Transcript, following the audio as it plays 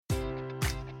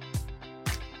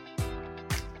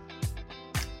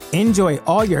Enjoy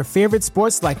all your favorite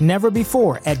sports like never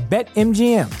before at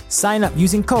BetMGM. Sign up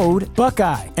using code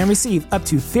Buckeye and receive up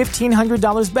to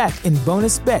 $1,500 back in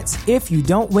bonus bets if you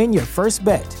don't win your first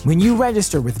bet. When you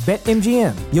register with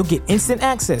BetMGM, you'll get instant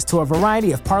access to a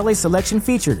variety of parlay selection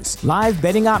features, live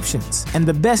betting options, and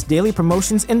the best daily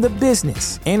promotions in the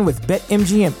business. And with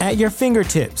BetMGM at your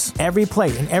fingertips, every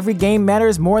play and every game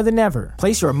matters more than ever.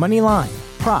 Place your money line,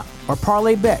 prop, or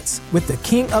parlay bets with the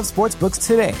king of sportsbooks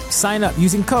today. Sign up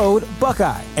using code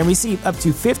Buckeye and receive up to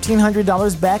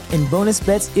 $1,500 back in bonus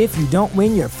bets if you don't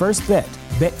win your first bet.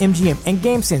 BetMGM and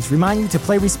GameSense remind you to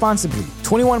play responsibly.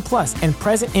 21 plus and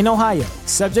present in Ohio,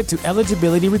 subject to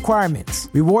eligibility requirements.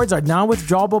 Rewards are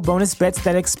non-withdrawable bonus bets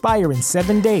that expire in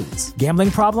 7 days. Gambling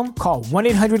problem? Call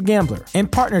 1-800-GAMBLER. In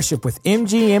partnership with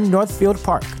MGM Northfield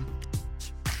Park.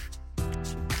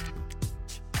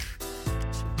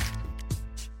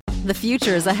 The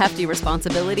future is a hefty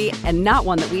responsibility and not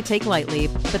one that we take lightly.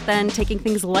 But then taking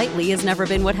things lightly has never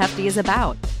been what Hefty is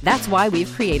about. That's why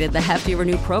we've created the Hefty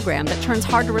Renew program that turns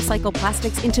hard-to-recycle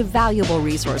plastics into valuable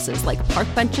resources like park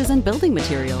benches and building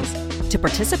materials. To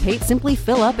participate, simply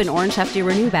fill up an orange Hefty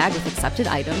Renew bag with accepted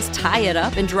items, tie it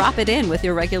up, and drop it in with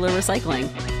your regular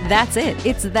recycling. That's it.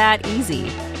 It's that easy.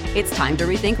 It's time to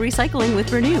rethink recycling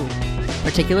with Renew.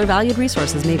 Particular valued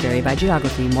resources may vary by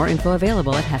geography. More info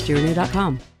available at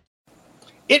heftyrenew.com.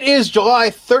 It is July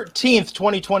 13th,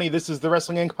 2020. This is the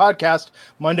Wrestling Inc. podcast,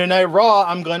 Monday Night Raw.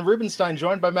 I'm Glenn Rubenstein,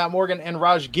 joined by Matt Morgan and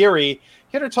Raj Giri,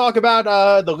 here to talk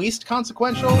about the least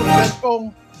consequential,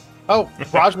 eventful... Oh,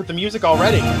 Raj with the music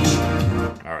already.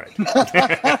 All right.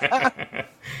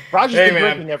 Raj has been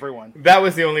gripping everyone. That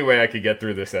was the only way I could get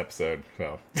through this episode.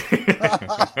 So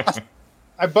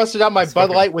I busted out my Bud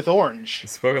Light with orange.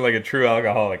 Spoken like a true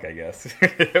alcoholic, I guess.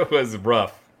 It was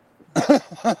rough.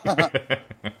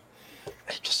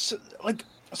 Just like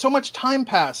so much time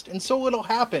passed and so little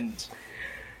happened.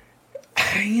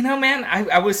 You know, man,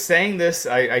 I was saying this,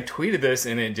 I tweeted this,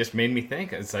 and it just made me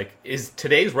think. It's like, is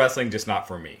today's wrestling just not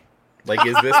for me? Like,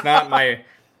 is this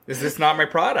not my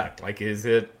product? Like, is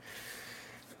it?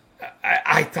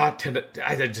 I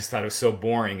just thought it was so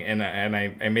boring, and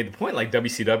I made the point, like,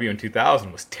 WCW in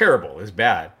 2000 was terrible, it was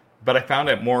bad, but I found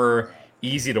it more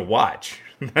easy to watch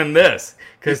than this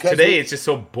because today it's just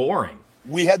so boring.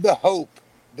 We had the hope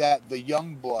that the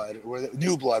young blood, or the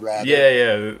new blood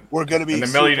rather, we're going to be in the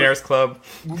Millionaires Club,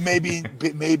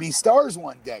 maybe stars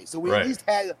one day. So we at least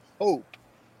had hope,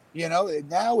 you know.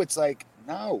 Now it's like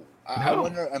no. I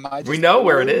wonder, am I? We know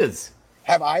where it is.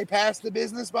 Have I passed the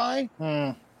business by?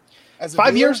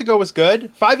 5 years ago was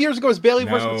good. 5 years ago was Bayley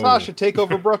versus Natasha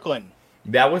Takeover Brooklyn.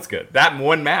 That was good. That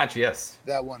one match, yes.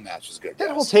 That one match was good.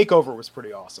 That whole takeover was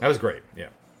pretty awesome. That was great. Yeah.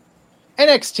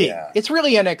 NXT. Yeah. It's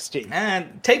really NXT.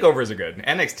 And takeovers are good.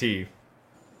 NXT.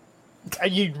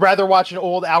 You'd rather watch an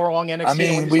old hour-long NXT? I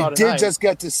mean, we did just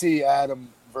get to see Adam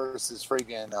versus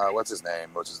freaking, what's his name?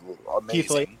 Which is amazing. Keith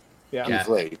Lee. Yeah. Keith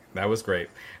Lee. That was great.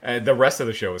 The rest of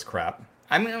the show was crap.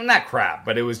 I mean, not crap,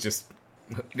 but it was just...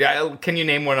 Yeah, can you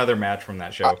name one other match from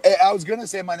that show? I was going to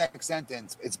say my next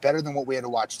sentence. It's better than what we had to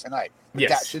watch tonight. But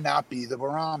that should not be the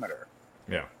barometer.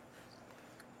 Yeah.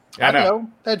 I don't know.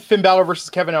 Had Finn Balor versus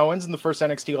Kevin Owens in the first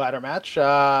NXT ladder match.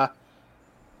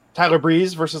 Tyler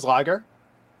Breeze versus Liger.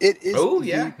 It is. Oh,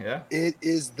 yeah. It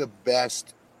is the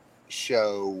best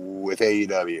show with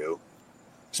AEW.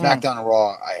 SmackDown and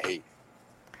Raw, I hate.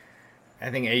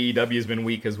 I think AEW has been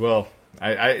weak as well.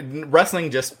 Wrestling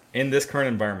just in this current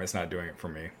environment is not doing it for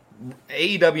me.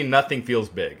 AEW, nothing feels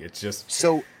big. It's just.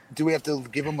 So, do we have to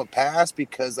give them a pass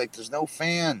because there's no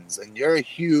fans, and you're a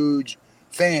huge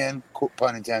fan,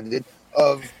 pun intended,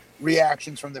 of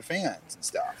reactions from the fans and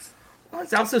stuff? Well,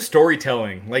 it's also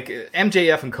storytelling. Like,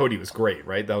 MJF and Cody was great,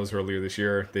 right? That was earlier this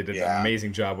year. They did an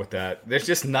amazing job with that. There's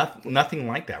just nothing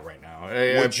like that right now.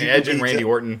 Edge and Randy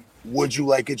Orton. Would you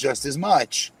like it just as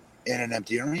much in an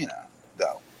empty arena,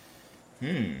 though?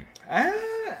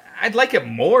 I'd like it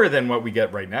more than what we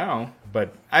get right now,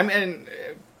 but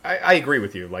I agree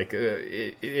with you. Like,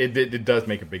 it does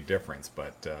make a big difference,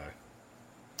 but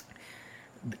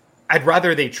I'd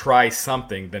rather they try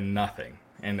something than nothing.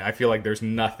 And I feel like there's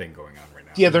nothing going on right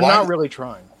now. Yeah, they're not really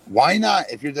trying. Why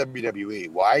not, if you're WWE,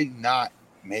 why not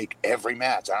make every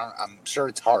match? I'm sure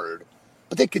it's hard,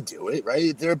 but they could do it,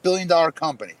 right? They're $1 billion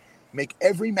company. Make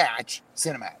every match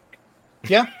cinematic.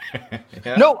 Yeah.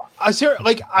 No, I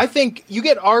think you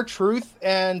get R-Truth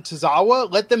and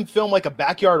Tozawa, let them film like a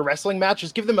backyard wrestling match.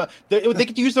 Just give them they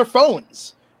could use their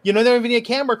phones. You know, they don't even need a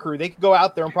camera crew. They could go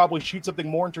out there and probably shoot something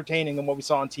more entertaining than what we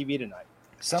saw on TV tonight.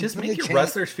 Just make your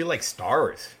wrestlers feel like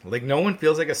stars. Like, no one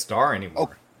feels like a star anymore.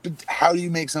 Oh, but how do you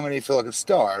make somebody feel like a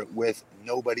star with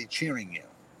nobody cheering you?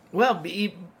 Well,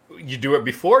 you do it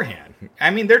beforehand.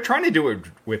 I mean, they're trying to do it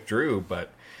with Drew,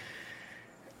 but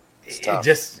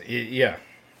yeah.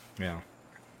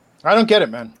 I don't get it,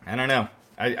 man. I don't know.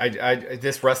 I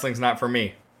this wrestling's not for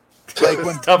me. Like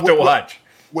It's tough to watch.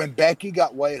 When Becky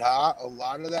got white hot, a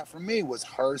lot of that for me was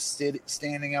her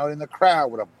standing out in the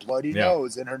crowd with a bloody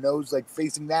nose and her nose like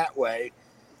facing that way.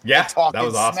 Yeah, talking that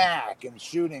was awesome. smack and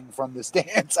shooting from the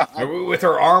stands. With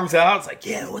her arms out, it's like,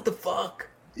 yeah, what the fuck?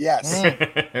 Yes.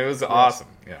 It was awesome.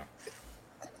 Yeah.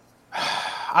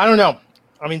 I don't know.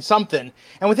 I mean, something.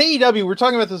 And with AEW, we were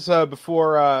talking about this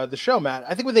before the show, Matt.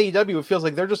 I think with AEW, it feels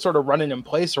like they're just sort of running in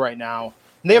place right now.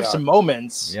 And they have some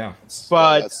moments. Yeah.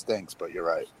 But that stinks, but you're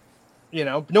right. You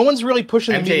know, no one's really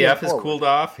pushing the media MJF has cooled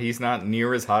off. He's not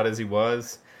near as hot as he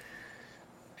was.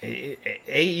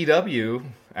 AEW,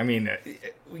 I mean,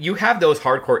 you have those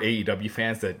hardcore AEW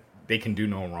fans that they can do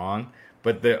no wrong,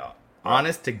 but the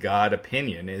honest to God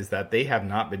opinion is that they have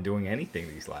not been doing anything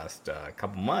these last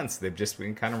couple months. They've just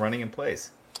been kind of running in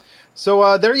place.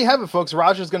 So there you have it, folks.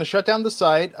 Roger's going to shut down the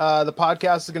site. The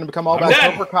podcast is going to become all about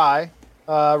Cobra Kai.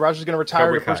 Roger's going to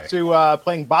retire to pursue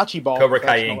playing bocce ball. Cobra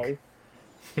Kai Inc.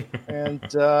 And,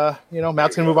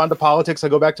 Matt's going to move on to politics. I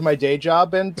go back to my day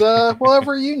job, and we'll have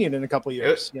a reunion in a couple of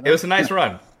years. It was a nice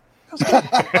run.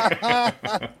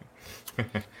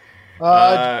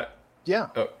 Yeah.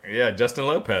 Oh, yeah, Justin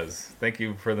Lopez. Thank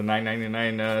you for the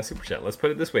 $9.99 super chat. Let's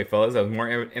put it this way, fellas. I was more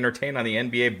entertained on the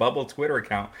NBA Bubble Twitter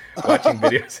account watching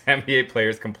videos of NBA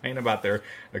players complain about their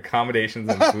accommodations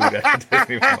and food at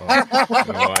Disney World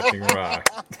and watching Raw.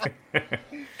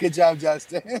 Good job,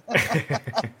 Justin.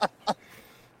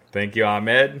 Thank you,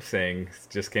 Ahmed, saying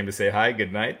just came to say hi.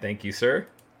 Good night. Thank you, sir.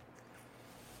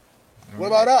 What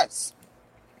about us?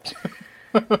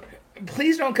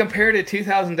 Please don't compare it to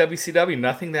 2000 WCW.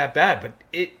 Nothing that bad, but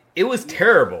it was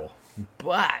terrible.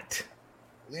 But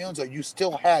Leonzo, you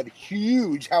still had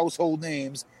huge household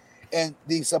names and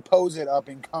the supposed up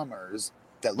and comers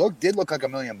that did look like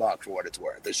 $1 million for what it's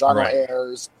worth. The Sean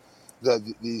O'Hairs,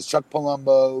 these Chuck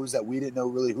Palombos that we didn't know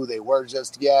really who they were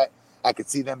just yet. I could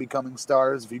see them becoming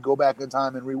stars if you go back in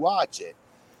time and rewatch it.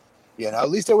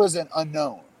 At least there was an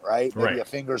unknown, right? Maybe a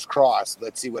fingers crossed.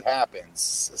 Let's see what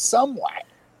happens. Somewhat.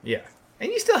 Yeah.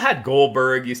 And you still had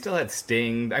Goldberg. You still had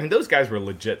Sting. I mean, those guys were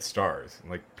legit stars.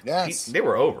 Like, they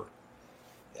were over.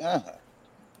 Yeah.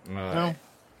 No.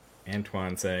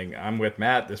 Antoine saying, I'm with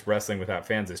Matt. This wrestling without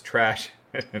fans is trash.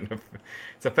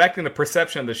 It's affecting the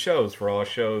perception of the shows. For all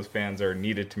shows, fans are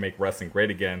needed to make wrestling great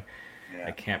again. Yeah.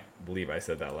 I can't believe I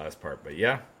said that last part. But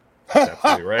yeah, he's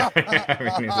absolutely right. I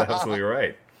mean, he's absolutely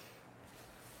right.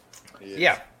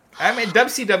 Yeah. I mean,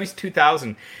 WCW's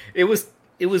 2000, it was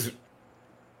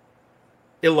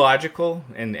illogical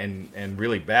and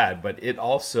really bad, but it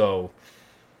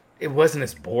wasn't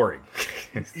as boring.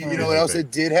 You know what else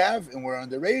it did have? And we're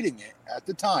underrating it. At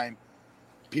the time,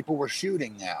 people were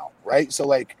shooting now, right? So,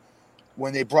 like,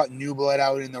 when they brought New Blood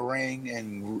out in the ring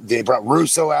and they brought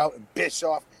Russo out and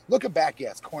Bischoff, looking back,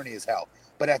 yeah, it's corny as hell.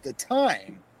 But at the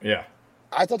time,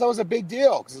 I thought that was a big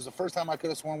deal because it was the first time I could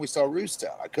have sworn we saw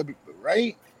Russo. I could be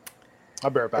right. I'll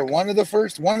be right back. Or one of the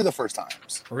first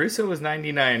times. Russo was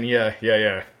 99.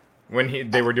 Yeah. When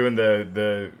they were doing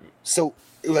the so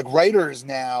like writers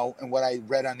now, and what I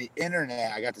read on the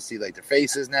internet, I got to see like their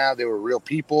faces now. They were real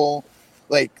people.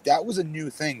 Like that was a new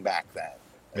thing back then,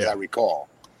 as I recall.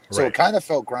 So it kind of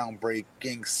felt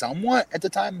groundbreaking somewhat at the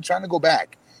time. I'm trying to go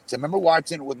back. So I remember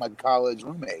watching it with my college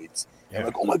roommates. And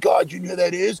like, oh my God, you know who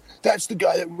that is? That's the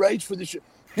guy that writes for the show.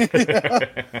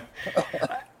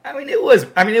 I mean, it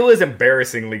was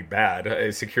embarrassingly bad.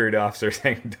 A security officer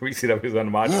saying WCW was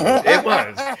unwatchable. It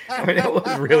was. I mean, it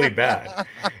was really bad.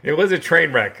 It was a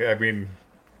train wreck. I mean,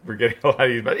 we're getting a lot of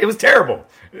these, but it was terrible.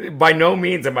 By no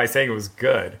means am I saying it was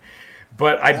good,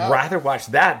 but I'd rather watch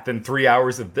that than 3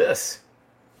 hours of this.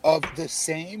 Of the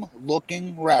same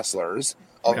looking wrestlers,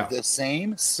 of the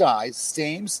same size,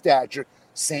 same stature,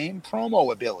 same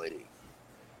promo ability,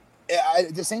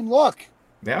 the same look.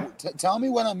 Yeah. Tell me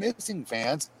what I'm missing,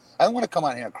 fans. I don't want to come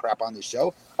on here and crap on the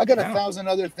show. I got 1,000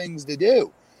 other things to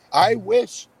do. I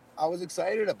wish I was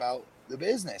excited about the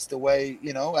business the way,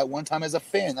 at one time as a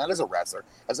fan, not as a wrestler,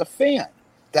 as a fan,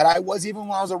 that I was even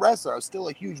when I was a wrestler. I was still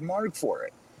a huge mark for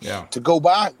it. Yeah. To go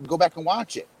back and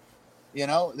watch it, than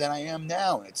I am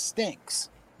now, and it stinks.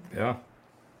 Yeah.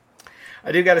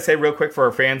 I do got to say real quick for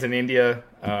our fans in India,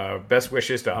 best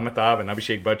wishes to Amitabh and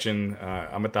Abhishek Bachchan.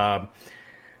 Amitabh,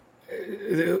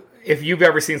 if you've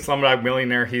ever seen Slumdog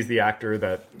Millionaire, he's the actor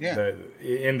that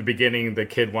in the beginning the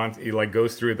kid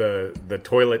goes through the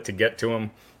toilet to get to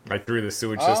him, like through the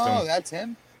sewage system. Oh, that's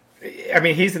him? I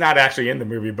mean, he's not actually in the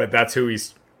movie, but that's who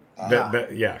he's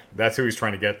that's who he's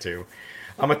trying to get to.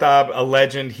 Amitabh, a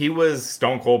legend. He was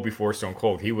Stone Cold before Stone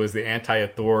Cold. He was the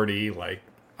anti-authority, like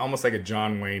almost like a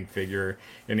John Wayne figure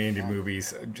in indie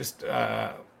movies. Just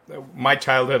my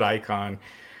childhood icon,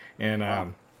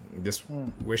 and just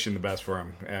wishing the best for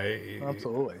him.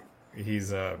 Absolutely.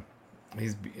 He's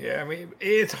yeah, I mean,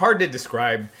 it's hard to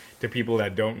describe to people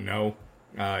that don't know.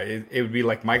 It would be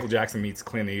like Michael Jackson meets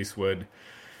Clint Eastwood,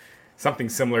 something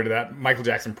similar to that. Michael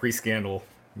Jackson pre-scandal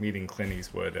meeting Clint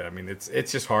Eastwood. I mean, it's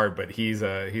just hard, but he's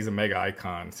a mega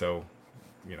icon. So,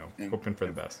 hoping for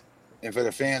the best. And for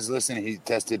the fans listening, he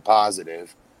tested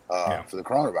positive for the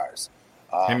coronavirus.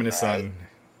 Him and his son.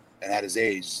 And at his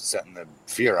age, setting the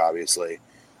fear, obviously.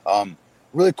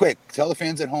 Really quick, tell the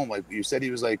fans at home, like you said,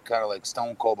 he was like kind of like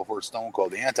Stone Cold before Stone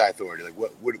Cold, the anti-authority. Like,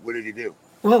 what did he do?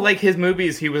 Well, like his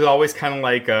movies, he was always kind of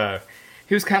like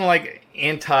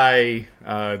anti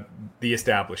the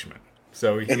establishment.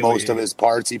 So in most of his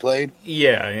parts, he played.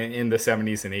 Yeah, in the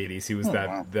 70s and 80s, he was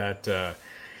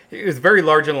he was very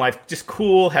large in life, just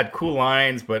cool, had cool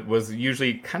lines, but was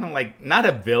usually kind of like not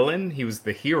a villain. He was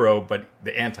the hero, but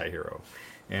the anti-hero.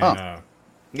 And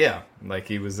like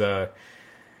he was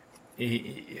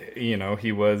he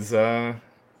was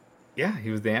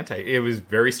the anti. It was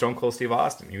very Stone Cold Steve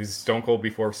Austin. He was Stone Cold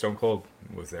before Stone Cold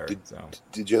was there.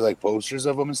 Did you like posters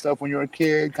of him and stuff when you were a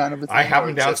kid? Kind of a thing? I have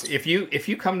them down. If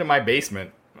you come to my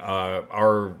basement,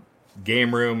 our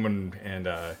game room and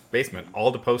basement,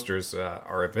 all the posters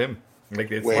are of him.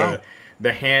 Like it's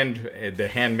the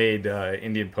handmade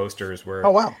Indian posters where.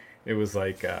 Oh wow! It was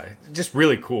like just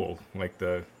really cool. Like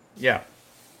well,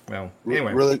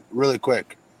 anyway, really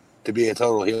quick. To be a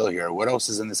total heel here, what else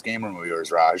is in this game room of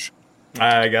yours, Raj?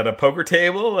 I got a poker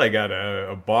table. I got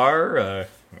a bar.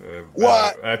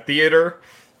 A theater.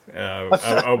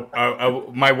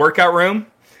 My workout room.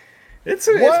 It's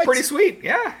pretty sweet.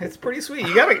 Yeah, it's pretty sweet.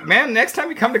 You gotta, man. Next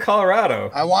time you come to Colorado,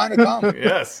 I want to come.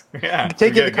 Yes, yeah.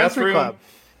 Take you to the country club.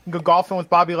 Go golfing with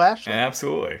Bobby Lashley.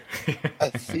 Absolutely. A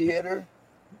theater.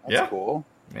 That's cool.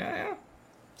 Yeah.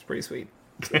 It's pretty sweet.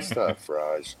 Good stuff,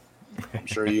 Raj. I'm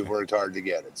sure you've worked hard to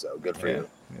get it, so good for you.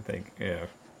 I think,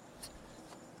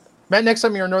 Matt, next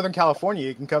time you're in Northern California,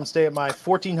 you can come stay at my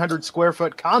 1,400 square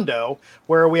foot condo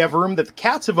where we have a room that the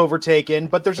cats have overtaken,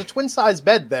 but there's a twin size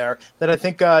bed there that I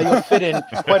think you'll fit in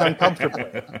quite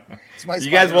uncomfortably.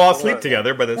 You guys will all sleep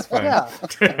together, but it's fine.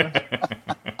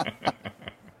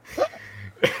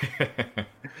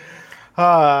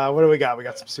 What do we got? We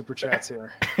got some super chats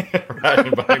here. Right,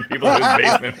 inviting people to his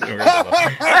basement.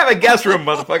 I have a guest room,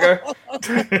 motherfucker.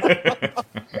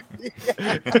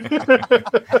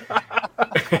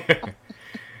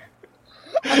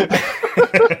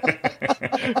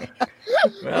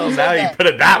 Well, now you put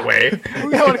it that way. We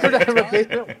want to go down to the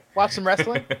basement, watch some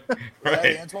wrestling. Right. Was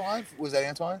that Antoine? Was that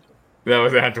Antoine? That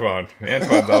was Antoine.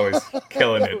 Antoine's always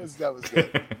killing it. That was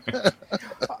good.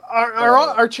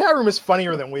 Our chat room is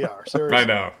funnier than we are. Seriously. I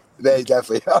know. They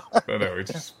definitely are. I know. We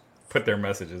just put their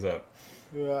messages up.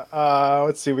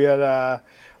 Let's see. We had.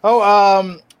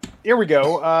 Here we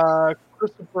go.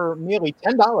 Christopher Mealy,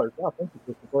 $10. Oh, thank you,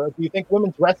 Christopher. Do you think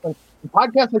women's wrestling and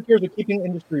podcasts like yours are keeping the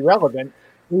industry relevant?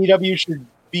 AEW should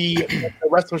be the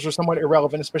wrestlers are somewhat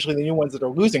irrelevant, especially the new ones that are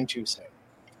losing too soon.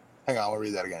 Hang on, I'll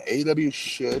read that again. AEW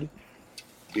should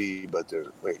be, but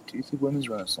wait, do you think women's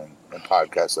wrestling and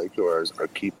podcasts like yours are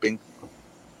keeping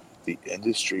the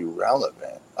industry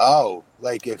relevant? Oh,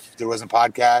 like if there wasn't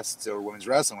podcasts or women's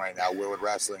wrestling right now, where would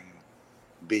wrestling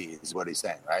be, is what he's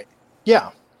saying, right? Yeah.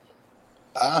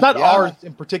 Not ours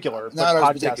in particular. Not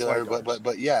ours in particular,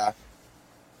 but yeah.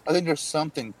 I think there's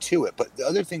something to it. But the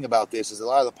other thing about this is a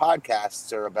lot of the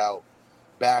podcasts are about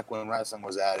back when wrestling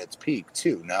was at its peak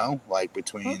too, no? Like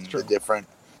between the different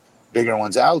bigger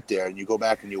ones out there, and you go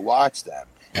back and you watch them.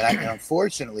 And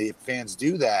unfortunately, if fans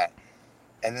do that,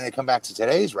 and then they come back to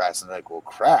today's wrestling, like, well,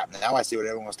 crap, now I see what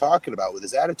everyone was talking about with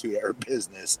this Attitude Era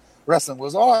business. Wrestling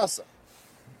was awesome.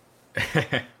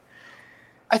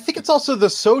 I think it's also the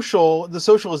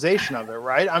socialization of it,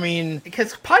 right? I mean,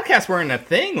 because podcasts weren't a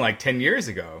thing like 10 years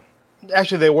ago.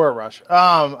 Actually, they were, Rush.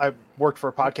 I worked for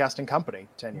a podcasting company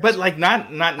 10 years but ago. Like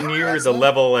not near the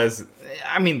level as,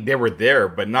 I mean, they were there,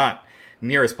 but not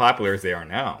near as popular as they are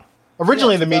now.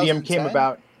 Originally, the medium came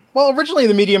about. Well, originally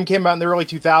the medium came out in the early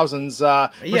 2000s.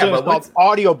 It was called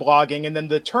audio blogging, and then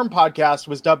the term podcast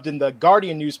was dubbed in the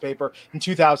Guardian newspaper in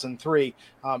 2003.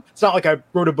 It's not like I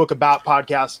wrote a book about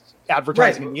podcast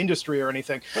advertising in the industry or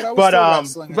anything.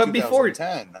 But before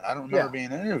 2010, I don't remember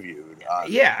being interviewed. I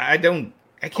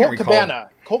can't recall.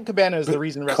 Colt Cabana is the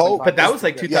reason wrestling. But that was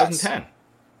like 2010.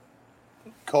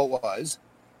 Yes. Colt was.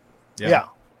 Yeah.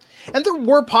 And there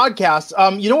were podcasts.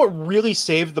 You know what really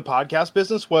saved the podcast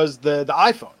business was the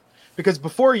iPhone. because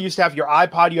before you used to have your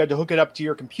iPod, you had to hook it up to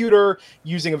your computer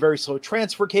using a very slow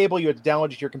transfer cable. You had to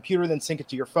download it to your computer, then sync it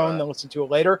to your phone, then listen to it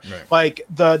later. Right. Like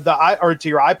or to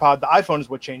your iPod, the iPhone is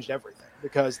what changed everything,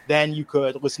 because then you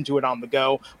could listen to it on the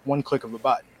go, one click of a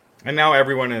button. And now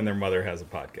everyone and their mother has a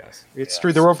podcast. It's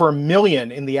true. There were over 1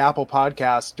 million in the Apple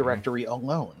Podcast directory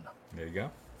alone. There you go.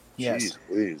 Yes. Jeez,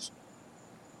 please.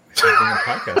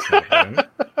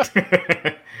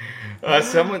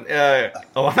 Someone,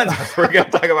 Alonzo, we're going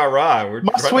to talk about Raw. We're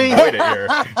Must trying we? to avoid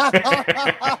it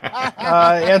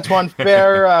here. Antoine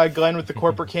Fair, Glenn with the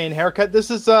corporate cane haircut. This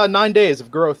is 9 days of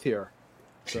growth here.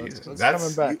 So Jesus, it's that's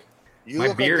coming back. You my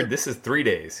look beard. Like this is 3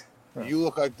 days. you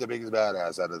look like the biggest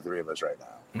badass out of the three of us right now.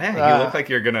 Man, you look like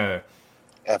you're gonna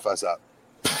F us up.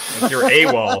 like you're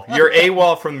AWOL. You're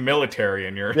AWOL from the military,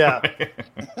 and you're Yeah.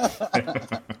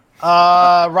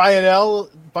 Ryan L,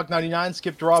 Buck99,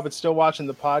 skipped Raw, but still watching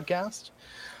the podcast.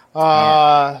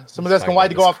 Someone's asking why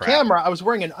to go off camera. I was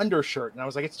wearing an undershirt, and I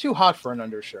was like, it's too hot for an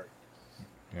undershirt.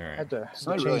 All I right. had to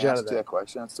Somebody change really out asked of you that. that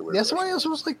question. That's the weird Yeah, question. somebody else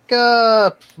was like,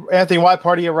 Anthony, why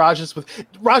party at Raj's with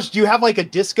Raj? Do you have like a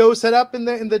disco set up in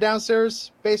the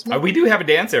downstairs basement? We do have a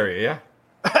dance area, yeah.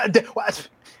 What?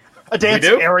 A dance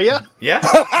do? area? Yeah,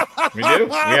 we do.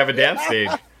 We have a dance stage.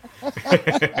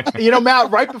 You know, Matt,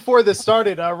 right before this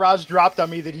started, Raj dropped on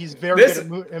me that he's very This-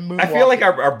 good at moonwalking. I feel like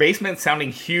our basement's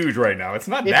sounding huge right now. It's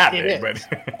not that it big, is.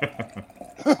 but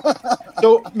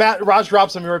So, Matt, Raj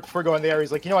drops on me right before going there.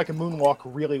 He's like, I can moonwalk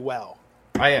really well.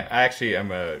 I actually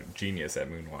am a genius at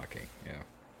moonwalking. Yeah.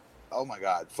 Oh my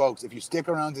God, folks! If you stick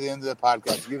around to the end of the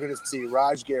podcast, you're going to see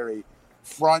Raj Gary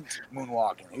front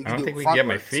moonwalking. He I can don't do think it we can get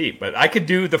my frontwards. feet, but I could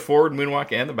do the forward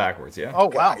moonwalk and the backwards. Yeah. Oh,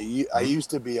 wow. I used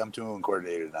to be. I'm too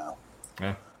coordinated now.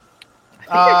 Yeah.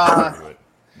 Uh,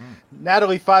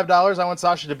 Natalie, $5. I want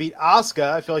Sasha to beat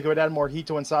Asuka. I feel like it would add more heat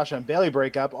to when Sasha and Bayley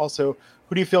break up. Also,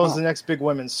 who do you feel is the next big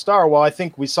women's star? Well, I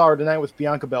think we saw her tonight with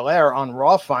Bianca Belair on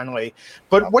Raw finally.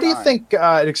 But what do you think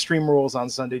at Extreme Rules on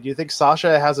Sunday? Do you think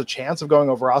Sasha has a chance of going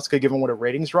over Asuka given what a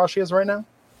ratings draw she is right now?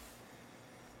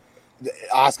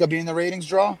 Asuka being the ratings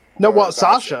draw? No, Or well,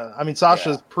 Sasha. I mean,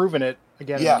 Sasha's Yeah. proven it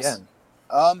again Yes. and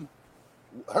again.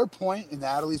 Her point and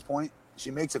Natalie's point,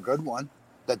 she makes a good one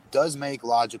that does make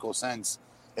logical sense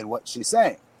in what she's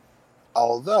saying.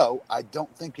 Although I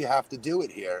don't think you have to do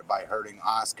it here by hurting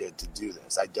Asuka to do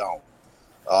this. I don't.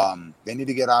 They need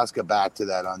to get Asuka back to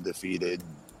that undefeated,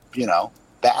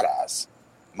 badass,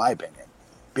 in my opinion.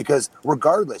 Because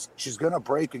regardless, she's going to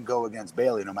break and go against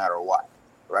Bayley no matter what,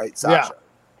 right, Sasha? Yeah.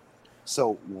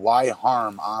 So why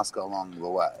harm Asuka along the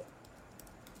way?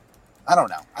 I don't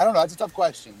know. That's a tough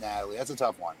question, Natalie. That's a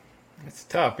tough one. It's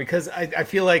tough because I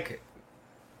feel like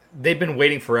they've been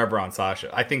waiting forever on Sasha.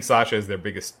 I think Sasha is their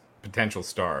biggest potential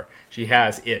star. She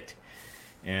has it,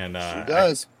 and She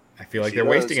does. I feel like She they're does.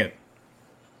 wasting it.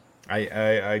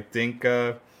 I think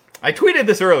I tweeted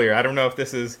this earlier. I don't know if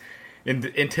this is in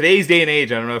today's day and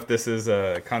age. I don't know if this is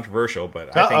controversial,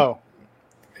 but I think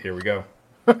here we go.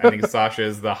 I think Sasha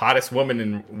is the hottest woman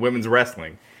in women's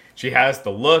wrestling. She has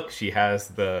the look. She has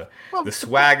the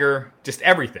swagger. Just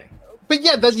everything. But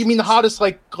yeah, you mean the hottest,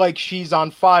 like she's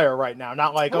on fire right now,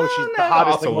 not like she's no, the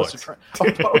hottest also thing wants to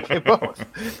looks. try. Okay, both.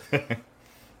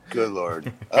 Good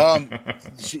Lord.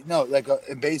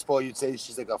 In baseball, you'd say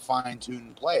she's like a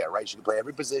fine-tuned player, right? She can play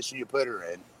every position you put her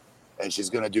in, and she's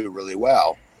going to do really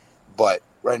well. But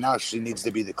right now, she needs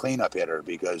to be the cleanup hitter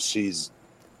because she's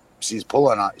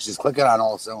clicking on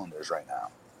all cylinders right now.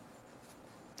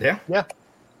 Yeah.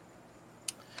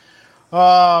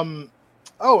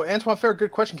 Antoine Fair,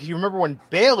 good question. Because you remember when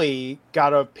Bayley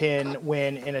got a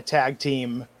win in a tag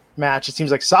team match? It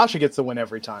seems like Sasha gets the win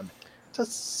every time. It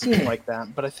does seem like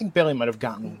that, but I think Bayley might have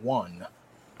gotten one.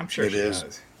 I'm sure It she is.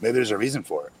 does. Maybe there's a reason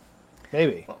for it.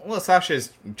 Maybe. Well, Sasha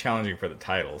is challenging for the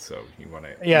title, so you want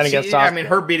to. Yeah, and against I Asuka. mean,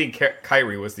 her beating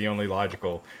Kyrie was the only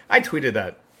logical. I tweeted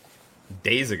that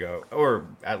days ago, or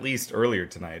at least earlier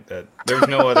tonight, that there's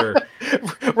no other.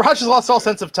 Raj has lost all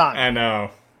sense of time. I know,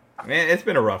 man, it's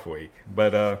been a rough week,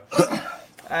 but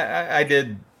I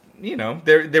did.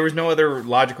 There was no other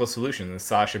logical solution than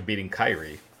Sasha beating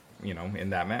Kyrie, in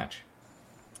that match.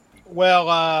 Well,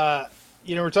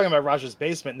 we're talking about Raj's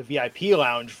basement in the VIP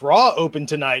lounge. Raw opened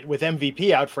tonight with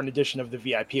MVP out for an edition of the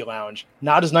VIP lounge.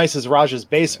 Not as nice as Raj's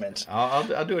basement.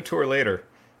 I'll do a tour later.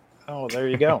 Oh, there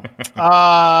you go.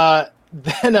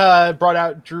 Then brought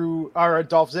out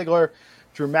Dolph Ziggler,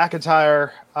 Drew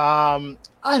McIntyre.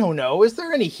 I don't know. Is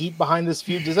there any heat behind this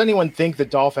feud? Does anyone think that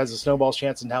Dolph has a snowball's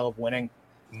chance in hell of winning?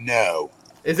 No.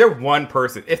 Is there one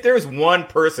person? If there's one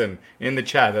person in the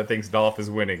chat that thinks Dolph is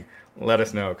winning, let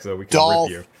us know so we can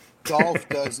rip you. Dolph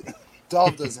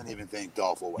doesn't even think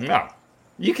Dolph will win. No,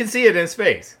 you can see it in his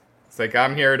face. It's like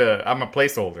I'm a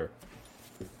placeholder.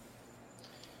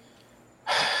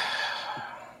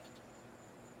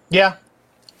 Yeah.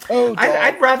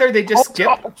 I'd rather they just skip.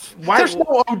 Why? There's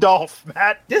no Dolph,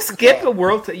 Matt. Just skip a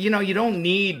world. You don't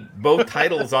need both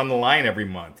titles on the line every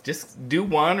month. Just do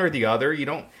one or the other. You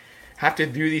don't have to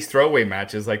do these throwaway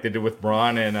matches like they did with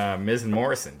Braun and Miz and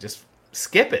Morrison. Just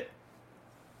skip it.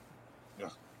 Yeah.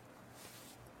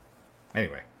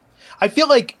 Anyway, I feel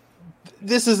like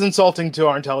this is insulting to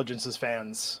our intelligence as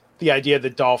fans. The idea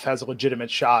that Dolph has a legitimate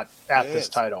shot at this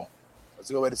title. That's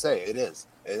a good way to say it. It is.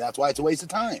 And that's why it's a waste of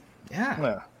time.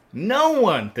 Yeah. No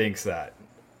one thinks that.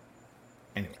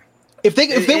 Anyway. If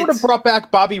they would have brought back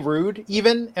Bobby Roode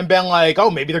even and been like, oh,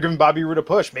 maybe they're giving Bobby Roode a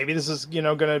push. Maybe this is,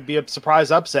 going to be a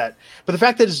surprise upset. But the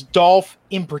fact that it's Dolph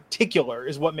in particular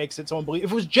is what makes it so unbelievable.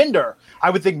 If it was Jinder, I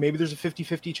would think maybe there's a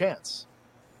 50-50 chance.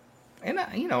 And,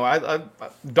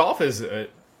 Dolph is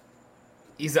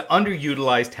he's an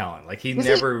underutilized talent. Like, he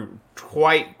never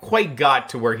quite got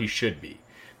to where he should be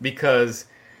because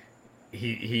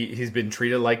he's been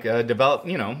treated like a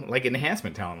like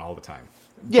enhancement talent all the time.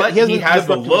 Yeah, but he has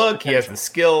the look, he has the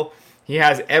skill, he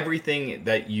has everything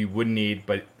that you would need,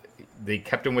 but they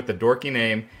kept him with the dorky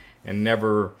name and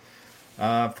never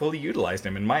fully utilized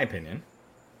him, in my opinion.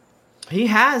 He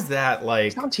has that, like...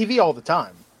 He's on TV all the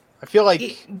time. I feel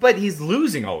like... But he's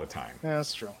losing all the time. Yeah,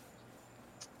 that's true.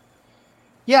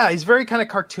 Yeah, he's very kind of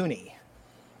cartoony.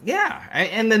 Yeah,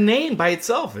 and the name by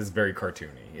itself is very cartoony.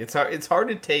 It's hard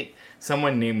to take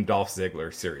someone named Dolph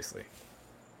Ziggler seriously.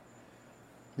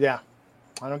 Yeah.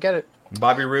 I don't get it.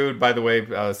 Bobby Roode, by the way,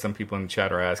 some people in the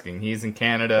chat are asking. He's in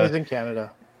Canada. He's in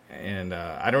Canada. And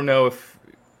I don't know.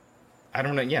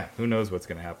 Yeah, who knows what's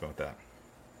going to happen with that?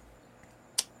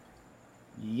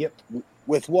 Yep.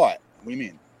 With what? What do you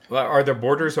mean? Well, are the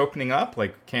borders opening up,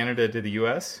 like Canada to the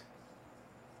U.S.?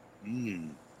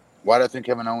 Why do I think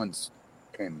Kevin Owens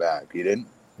came back? He didn't?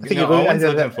 I think Owens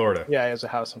lives in Florida. Yeah, he has a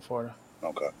house in Florida.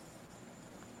 Okay.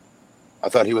 I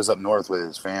thought he was up north with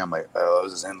his family. It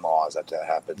was his in-laws that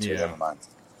happened to. Never mind.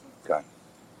 Okay.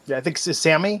 Yeah, I think is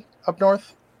Sammy up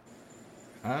north.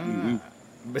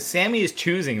 But Sammy is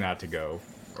choosing not to go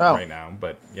right now.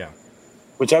 But yeah,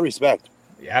 which I respect.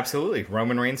 Yeah, absolutely,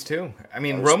 Roman Reigns too. I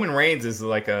mean, Roman Reigns is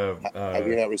like a. I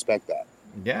do not respect that.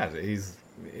 Yeah,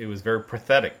 it was very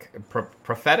prophetic.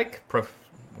 Prophetic.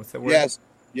 What's that word?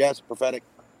 Yes, prophetic.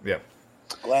 Yeah.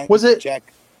 Glenn, was it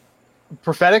check?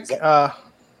 Prophetic? Is that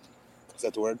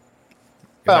the word?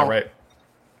 Is that right?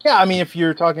 Yeah, I mean, if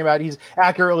you're talking about he's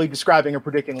accurately describing or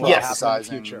predicting what will happen in the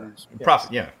future.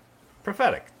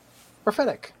 Prophetic.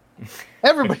 Prophetic.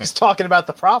 Everybody's talking about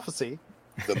the prophecy.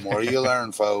 The more you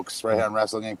learn, folks, right here on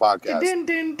Wrestling Gang Podcast. Din,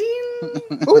 din, din.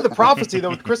 Ooh, The Prophecy,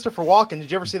 though, with Christopher Walken.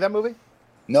 Did you ever see that movie?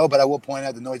 No, but I will point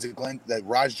out the noise that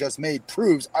Raj just made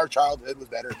proves our childhood was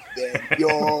better than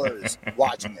yours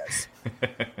watching this.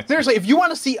 Seriously, if you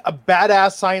want to see a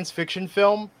badass science fiction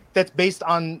film that's based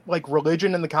on like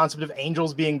religion and the concept of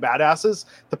angels being badasses,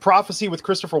 The Prophecy with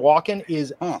Christopher Walken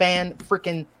is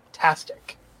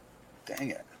fan-freaking-tastic. Dang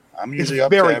it. I'm usually up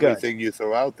to everything you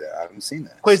throw out there. I haven't seen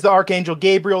that. Plays the Archangel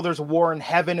Gabriel. There's a war in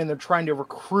heaven, and they're trying to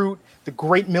recruit the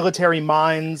great military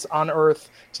minds on Earth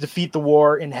to defeat the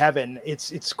war in heaven.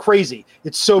 It's crazy.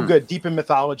 It's so good, deep in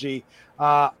mythology.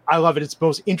 I love it. It's the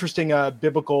most interesting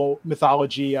biblical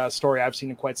mythology story I've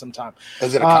seen in quite some time.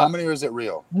 Is it a comedy or is it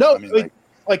real? No, I mean,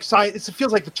 like science. It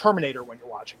feels like the Terminator when you're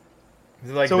watching.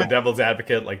 Is it like The Devil's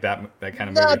Advocate, like that kind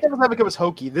of movie? No, Devil's Advocate was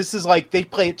hokey. This is like they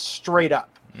play it straight up.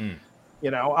 You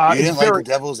know, you didn't like The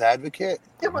Devil's Advocate?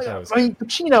 Yeah, I mean,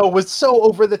 Pacino was so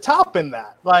over the top in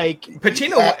that. Like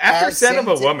Pacino, after Son of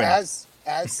a Woman, as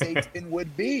Satan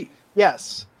would be.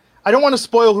 Yes, I don't want to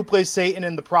spoil who plays Satan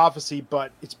in The Prophecy,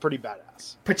 but it's pretty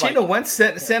badass. Pacino, once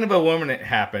Son of a Woman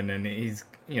happened, and he's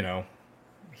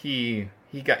he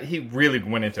really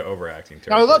went into overacting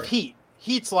territory. Now, I love Heat.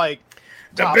 Heat's like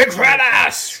the big fat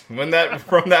ass from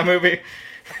that movie.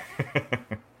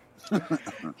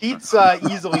 Heat's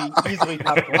easily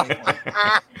top 20.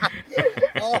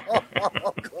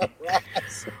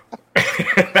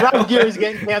 Round Geary's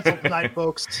getting canceled tonight,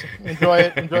 folks. Enjoy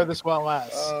it. Enjoy this while it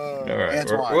lasts. All right,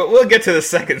 we'll get to the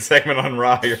second segment on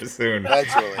Raw here soon.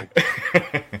 Naturally.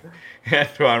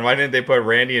 Antoine, why didn't they put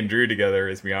Randy and Drew together?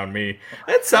 Is beyond me.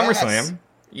 That's SummerSlam. Yes.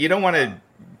 You don't want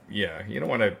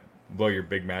to blow your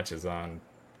big matches on,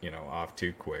 off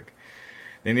too quick.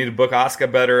 They need to book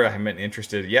Asuka better. I'm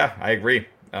interested. Yeah, I agree.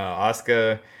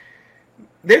 Asuka,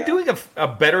 they're doing a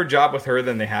better job with her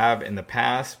than they have in the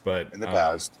past. But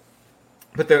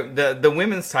but the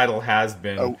women's title has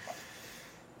been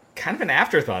kind of an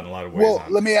afterthought in a lot of ways. Well,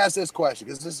 let me ask this question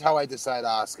because this is how I decide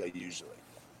Asuka usually.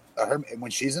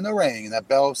 when she's in the ring and that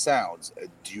bell sounds,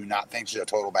 do you not think she's a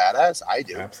total badass? I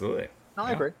do. Absolutely. No,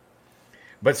 I agree.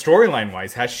 But storyline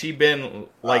wise, has she been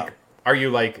like? Are you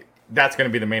like that's going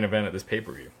to be the main event at this pay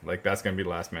per view? Like that's going to be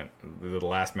the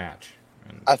last match.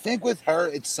 And I think with her,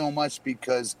 it's so much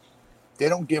because they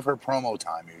don't give her promo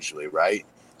time usually, right?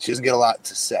 She doesn't get a lot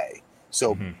to say.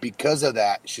 So because of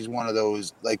that, she's one of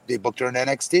those, like they booked her in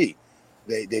NXT.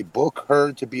 They book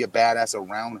her to be a badass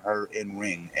around her in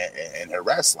ring and her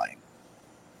wrestling,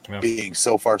 being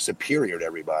so far superior to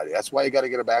everybody. That's why you got to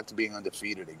get her back to being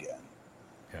undefeated again.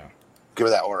 Yeah. Give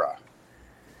her that aura.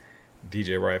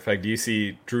 DJ Riot Flag, do you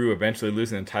see Drew eventually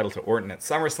losing the title to Orton at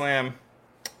SummerSlam?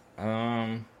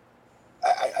 I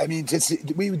mean,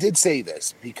 we did say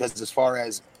this because as far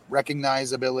as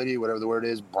recognizability, whatever the word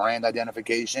is, brand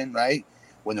identification, right?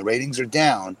 When the ratings are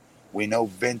down, we know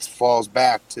Vince falls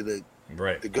back to the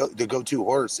go-to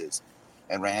horses.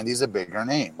 And Randy's a bigger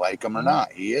name, like him or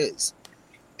not, he is.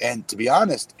 And to be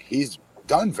honest, he's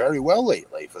done very well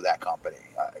lately for that company.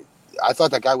 I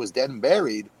thought that guy was dead and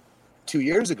buried 2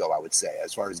 years ago, I would say,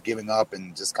 as far as giving up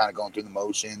and just kind of going through the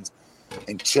motions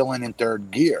and chilling in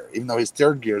third gear, even though his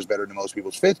third gear is better than most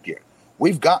people's fifth gear.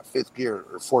 We've got fifth gear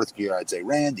or fourth gear, I'd say,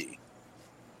 Randy,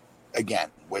 again,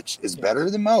 which is better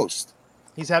than most.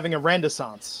 He's having a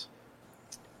renaissance.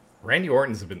 Randy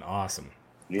Orton's been awesome.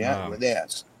 Yeah,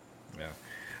 yes.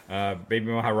 Yeah. Baby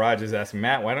Maharaj is asking,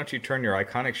 Matt, why don't you turn your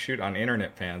iconic shoot on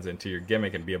internet fans into your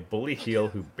gimmick and be a bully heel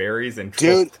who buries and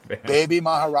trolls fans? Baby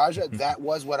Maharaja, that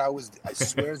was what I was. I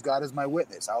swear as God is my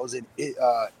witness. I was in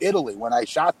Italy when I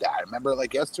shot that. I remember it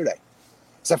like yesterday.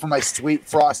 Except for my sweet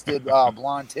frosted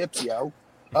blonde tips, yo.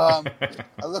 I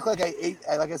look like I ate,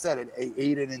 like I said, an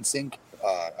Aiden and Sync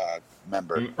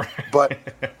member. But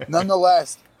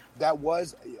nonetheless, that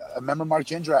was, I remember Mark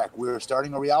Jindrak. We were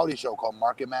starting a reality show called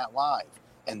Mark and Matt Live.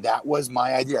 And that was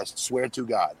my idea, I swear to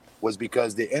God, was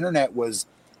because the internet was,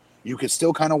 you could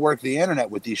still kind of work the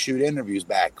internet with these shoot interviews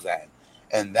back then.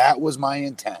 And that was my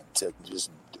intent, to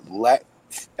just let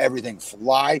everything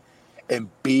fly and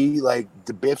be like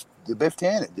the Biff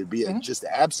Tannen, to be just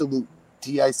absolute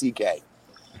DICK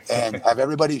and have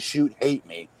everybody hate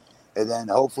me. And then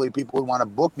hopefully people would want to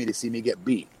book me to see me get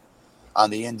beat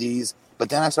on the indies. But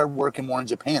then I started working more in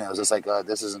Japan. I was just like,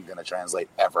 this isn't going to translate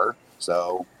ever.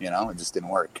 So, it just didn't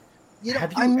work.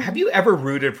 Have you ever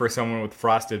rooted for someone with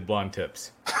frosted blonde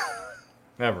tips?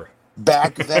 Never.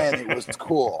 Back then, it was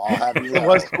cool. I'll have you know. It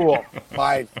was cool.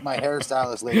 My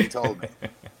hairstylist lady told me.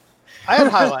 I had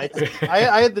highlights.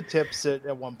 I had the tips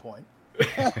at one point.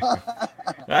 I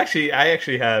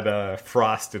actually had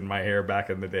frost in my hair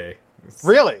back in the day.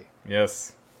 Really?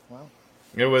 Yes. Wow.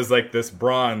 It was like this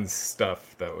bronze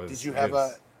stuff that was. Did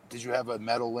you have a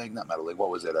metal link? Not metal link. What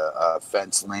was it? A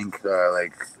fence link,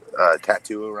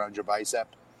 tattoo around your bicep?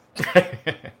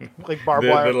 Like barbed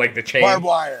wire. Like the chain. Barbed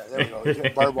wire. There we go. Is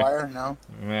it barbed wire? No.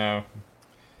 No.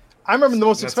 I remember the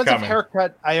most expensive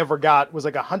haircut I ever got was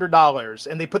like $100,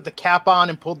 and they put the cap on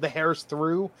and pulled the hairs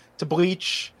through to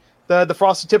bleach the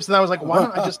frosted tips, and I was like, why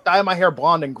don't I just dye my hair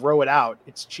blonde and grow it out?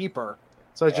 It's cheaper.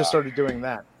 So I just started doing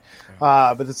that.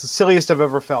 But it's the silliest I've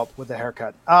ever felt with the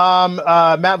haircut.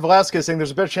 Matt Velasquez saying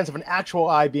there's a better chance of an actual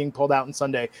eye being pulled out on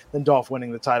Sunday than Dolph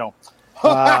winning the title.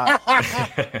 That's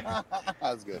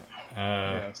good.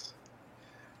 Yes.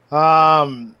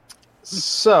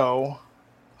 So,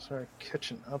 sorry,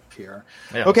 catching up here.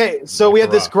 Yeah, okay, so we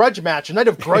had this grudge match, a night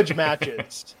of grudge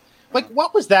matches. Like,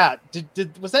 what was that?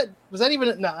 Was that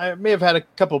even? No, I may have had a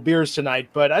couple beers tonight,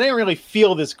 but I didn't really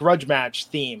feel this grudge match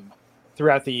theme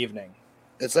throughout the evening.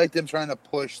 It's like them trying to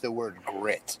push the word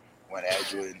grit when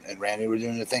Edge and Randy were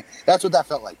doing the thing. That's what that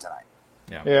felt like tonight.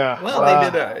 Yeah. Well, they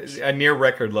did a near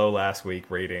record low last week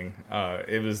rating.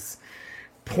 It was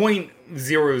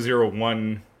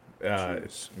 0.001,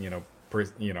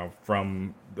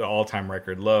 from the all-time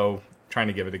record low. Trying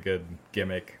to give it a good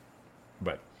gimmick,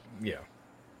 but yeah.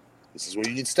 This is where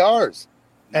you need stars.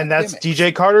 And that's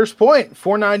DJ Carter's point.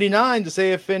 $4.99 to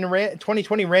say if in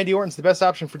 2020 Randy Orton's the best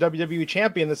option for WWE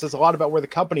champion. This says a lot about where the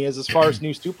company is as far as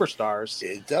new superstars.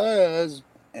 It does.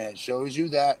 And it shows you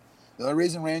that the only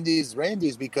reason Randy is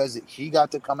because he got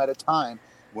to come at a time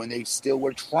when they still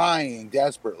were trying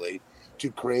desperately to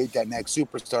create that next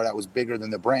superstar that was bigger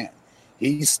than the brand.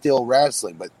 He's still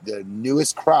wrestling, but the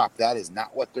newest crop, that is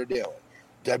not what they're doing.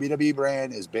 WWE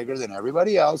brand is bigger than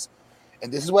everybody else.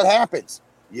 And this is what happens.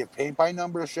 You have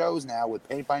paint-by-number shows now with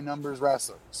paint-by-numbers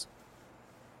wrestlers.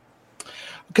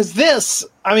 Because the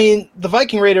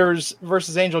Viking Raiders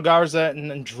versus Angel Garza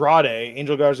and Andrade,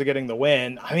 Angel Garza getting the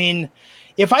win. I mean,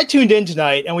 if I tuned in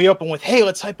tonight and we open with, hey,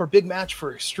 let's hype our big match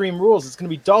for Extreme Rules, it's going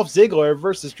to be Dolph Ziggler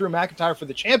versus Drew McIntyre for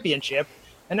the championship,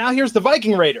 And now here's the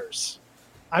Viking Raiders.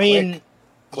 I mean,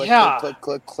 click, yeah.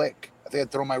 Click. I think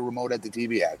I'd throw my remote at the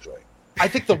TV, actually. I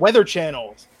think the Weather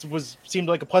Channel seemed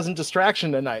like a pleasant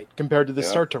distraction tonight compared to the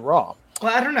start to Raw.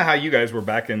 Well, I don't know how you guys were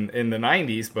back in the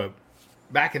 90s, but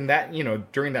back in that,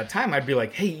 during that time, I'd be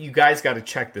like, hey, you guys got to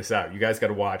check this out. You guys got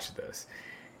to watch this.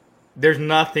 There's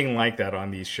nothing like that on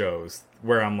these shows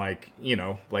where I'm like,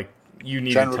 like you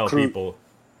need to tell people.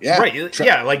 Yeah. Right.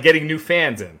 Yeah, like getting new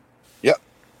fans in. Yep.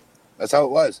 That's how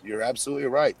it was. You're absolutely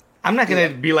right. I'm not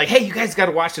going to be like, hey, you guys got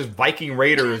to watch this Viking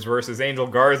Raiders versus Angel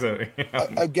Garza.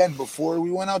 Again, before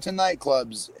we went out to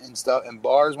nightclubs and stuff and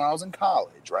bars when I was in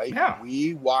college, right? Yeah.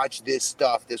 We watched this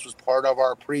stuff. This was part of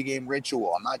our pregame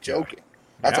ritual. I'm not joking.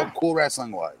 That's how cool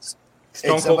wrestling was.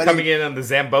 Stone Cold coming in on the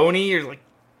Zamboni, you're like,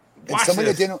 watch somebody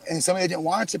this. that didn't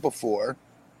watch it before,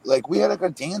 like we had like a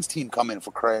dance team come in for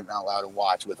crying out loud and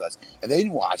watch with us, and they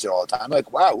didn't watch it all the time.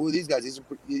 Like, wow, who are these guys?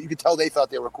 You could tell they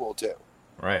thought they were cool too.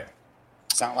 Right.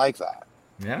 It's not like that.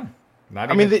 Yeah.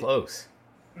 Not even close.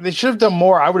 They should have done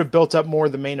more. I would have built up more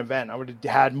of the main event. I would have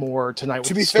had more tonight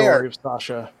with the story of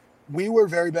Sasha. We were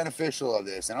very beneficial of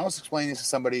this, and I was explaining this to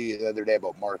somebody the other day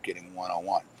about marketing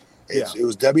 101. It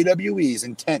was WWE's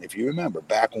intent, if you remember,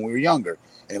 back when we were younger,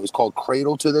 and it was called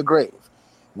Cradle to the Grave.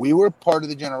 We were part of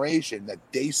the generation that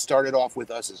they started off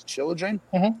with us as children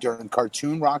during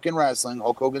cartoon rock and wrestling,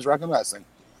 Hulk Hogan's rock and wrestling,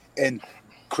 and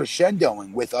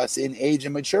crescendoing with us in age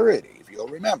and maturity, if you'll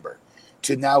remember,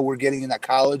 to now we're getting in that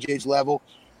college age level.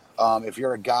 If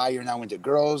you're a guy, you're now into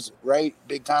girls, right?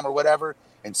 Big time or whatever.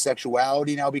 And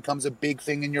sexuality now becomes a big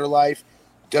thing in your life.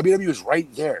 WWE was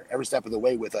right there every step of the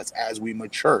way with us as we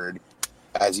matured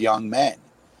as young men,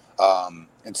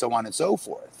 and so on and so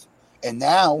forth. And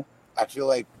now I feel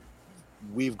like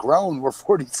we've grown. We're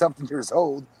 40-something years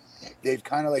old. They've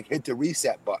kind of like hit the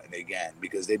reset button again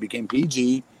because they became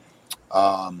PG.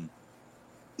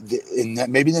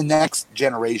 Maybe the next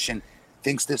generation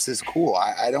thinks this is cool.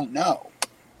 I don't know.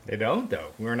 They don't,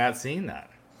 though. We're not seeing that.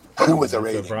 With the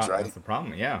ratings, right? That's the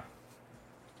problem, yeah.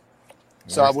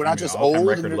 So we're not just old.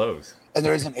 Record lows. And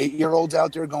there isn't 8-year-olds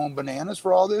out there going bananas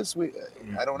for all this?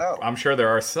 I don't know. I'm sure there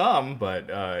are some, but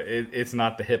it's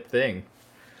not the hip thing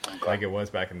like it was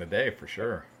back in the day, for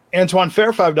sure. Antoine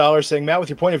Fair, $5, saying, Matt, with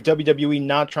your point of WWE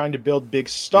not trying to build big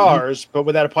stars, but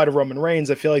would that apply to Roman Reigns?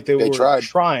 I feel like they were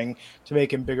trying to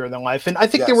make him bigger than life. And I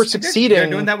think they were succeeding. They're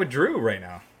doing that with Drew right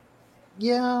now.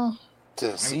 Yeah.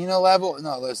 To Cena level?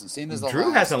 No, listen, Cena's the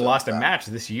Drew hasn't lost a match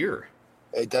this year.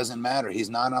 It doesn't matter. He's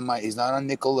not on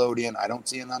Nickelodeon. I don't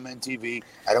see him on MTV.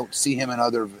 I don't see him in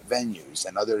other venues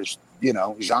and other,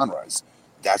 genres.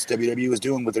 That's WWE was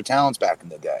doing with their talents back in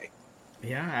the day.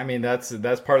 Yeah, I mean that's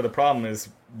part of the problem is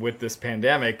with this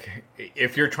pandemic.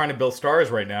 If you're trying to build stars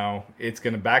right now, it's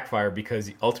going to backfire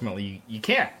because ultimately you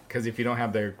can't. Because if you don't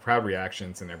have the crowd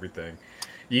reactions and everything,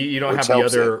 you don't have the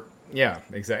other. Yeah,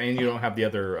 exactly, and you don't have the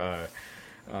other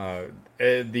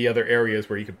areas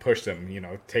where you could push them.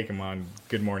 Take them on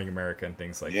Good Morning America and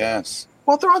things like that. Yes.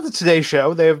 Well, they're on the Today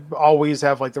Show. They always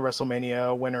have like the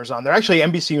WrestleMania winners on there. Actually,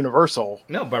 NBC Universal.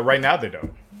 No, but right now they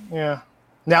don't. Yeah.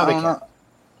 Now they can.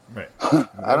 Right.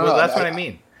 I don't know. That's what I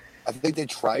mean. I think they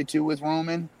tried to with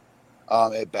Roman.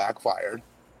 It backfired.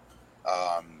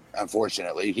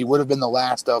 Unfortunately, he would have been the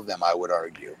last of them, I would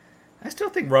argue. I still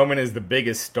think Roman is the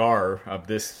biggest star of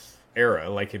this era.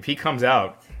 Like if he comes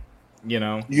out, you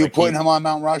putting him on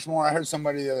Mount Rushmore. I heard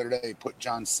somebody the other day put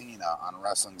John Cena on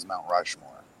wrestling's Mount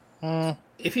Rushmore.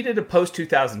 If he did a post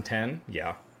 2010,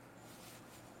 yeah.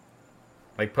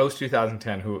 Like post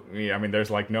 2010,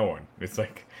 there's like no one. It's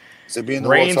like being the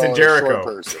Reigns and Jericho.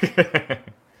 Person.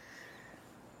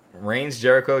 Reigns,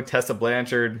 Jericho, Tessa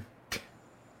Blanchard.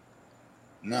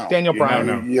 No, Daniel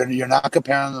Bryan. You're not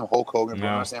comparing the Hulk Hogan,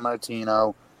 Bruno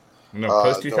Sammartino. No,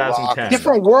 post 2010.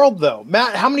 Different world, though.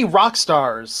 Matt, how many rock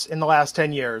stars in the last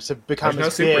 10 years have become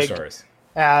as big superstars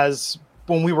as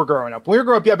when we were growing up? When we were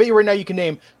growing up, I bet you right now you can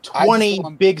name 20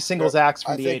 big singles acts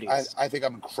from the 80s. I think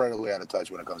I'm incredibly out of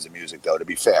touch when it comes to music, though, to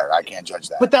be fair. I can't judge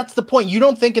that. But that's the point. You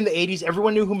don't think in the 80s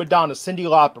everyone knew who Madonna, Cyndi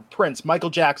Lauper, Prince, Michael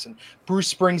Jackson,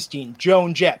 Bruce Springsteen,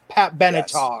 Joan Jett, Pat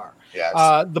Benatar,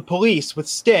 The Police with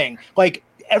Sting,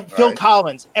 Phil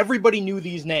Collins. Everybody knew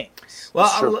these names.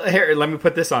 Well, here, let me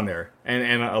put this on there.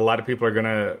 And a lot of people are going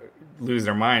to lose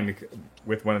their mind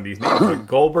with one of these names. Like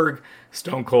Goldberg,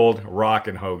 Stone Cold, Rock,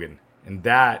 and Hogan. And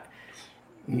that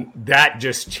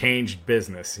just changed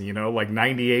business.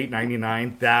 98,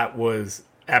 99, that was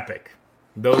epic.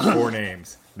 Those four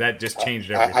names, that just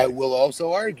changed everything. I will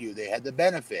also argue they had the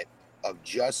benefit of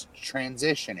just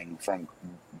transitioning from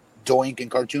Doink and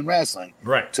Cartoon Wrestling.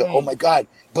 Right. So, oh my God.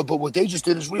 But what they just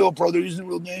did is real, bro. They're using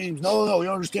real names. No, you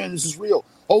don't understand. This is real.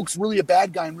 Hulk's really a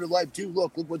bad guy in real life, too.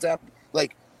 Look what's happening.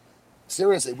 Like,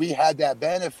 seriously, we had that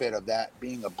benefit of that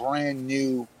being a brand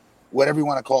new, whatever you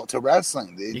want to call it, to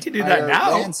wrestling. The you can do that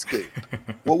now. Landscape.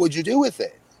 What would you do with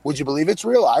it? Would you believe it's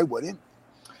real? I wouldn't.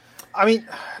 I mean,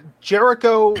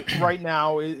 Jericho right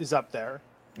now is up there.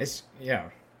 I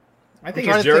think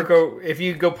it's Jericho. If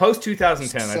you go post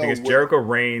 2010, I think it's Jericho,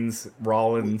 Reigns,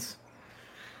 Rollins.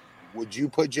 Would you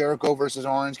put Jericho versus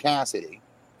Orange Cassidy?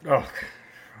 Oh,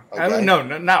 okay. No,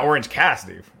 not Orange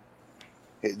Cassidy.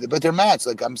 But they're match,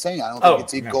 like I'm saying, I don't think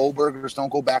it's Steve Goldberg or Stone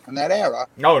Cold back in that era.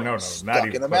 No, stuck not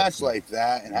even in a match like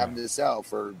that and having to sell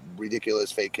for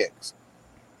ridiculous fake kicks.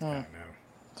 No.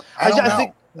 I don't know.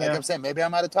 Think, I'm saying, maybe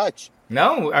I'm out of touch.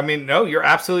 No, I mean, no, you're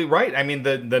absolutely right. I mean,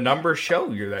 the numbers show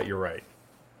that you're right.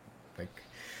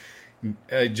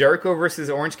 Like Jericho versus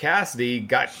Orange Cassidy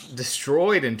got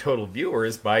destroyed in total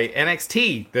viewers by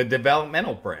NXT, the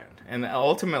developmental brand. And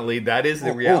ultimately, that is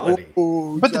the reality.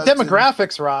 But the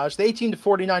demographics, Raj, the 18 to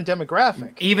 49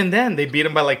 demographic. Even then, they beat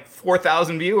him by like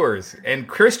 4,000 viewers. And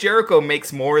Chris Jericho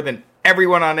makes more than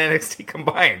everyone on NXT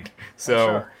combined. So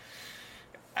sure.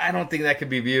 I don't think that could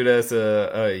be viewed as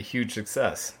a huge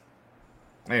success.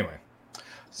 Anyway.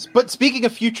 But speaking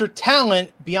of future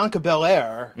talent, Bianca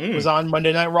Belair was on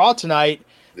Monday Night Raw tonight.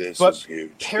 This is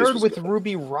huge. Paired with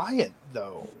Ruby Riott,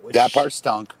 though. That part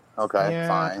stunk. Okay,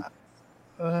 fine.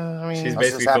 I mean, she's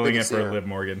basically filling in for Liv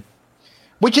Morgan.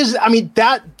 Which is, I mean,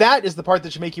 that is the part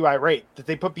that should make you irate. That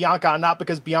they put Bianca on, not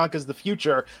because Bianca's the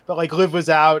future, but like Liv was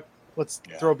out, let's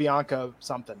throw Bianca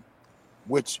something.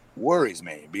 Which worries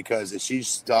me, because if she's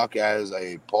stuck as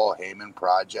a Paul Heyman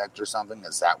project or something,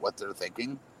 is that what they're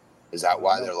thinking? Is that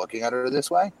why they're looking at her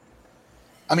this way?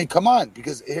 I mean, come on,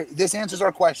 because this answers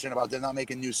our question about them not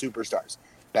making new superstars.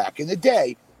 Back in the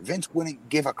day, Vince wouldn't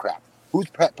give a crap. Whose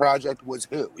pet project was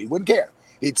who? He wouldn't care.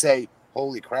 He'd say,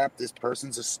 holy crap, this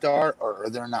person's a star or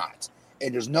they're not.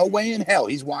 And there's no way in hell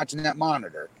he's watching that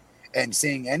monitor and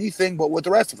seeing anything but what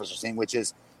the rest of us are seeing, which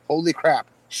is, holy crap,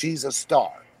 she's a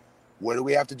star. What do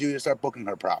we have to do to start booking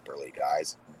her properly,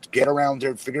 guys? Get around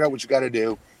her, figure out what you got to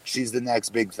do. She's the next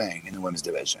big thing in the women's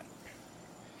division.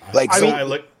 Like, I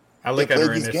look at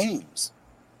her in these games.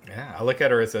 Yeah, I look at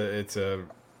her as it's a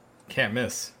can't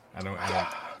miss. I don't.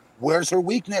 Where's her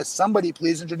weakness? Somebody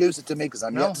please introduce it to me, because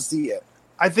I'm yet to see it.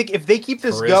 I think if they keep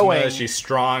this Charisma, going, she's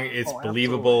strong. It's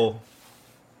believable.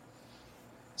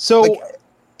 So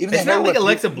it's not like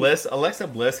Alexa Bliss. Alexa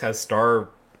Bliss has star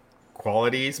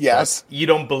qualities. Yes, but you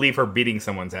don't believe her beating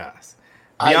someone's ass.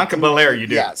 Bianca Belair, you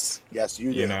do. Yes,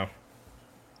 you do. You know.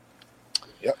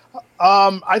 Yep.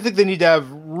 I think they need to have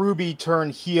Ruby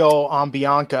turn heel on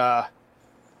Bianca,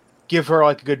 give her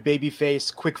like a good baby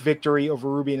face, quick victory over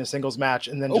Ruby in a singles match,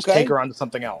 and then just take her on to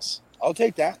something else. I'll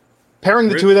take that. Pairing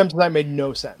the two of them tonight made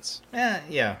no sense.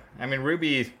 Yeah. I mean,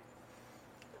 Ruby.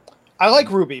 I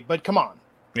like Ruby, but come on.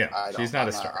 Yeah, she's not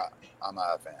a star. I'm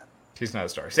not a fan. She's not a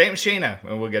star. Same Shayna,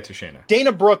 and we'll get to Shayna.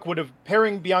 Dana Brooke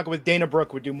pairing Bianca with Dana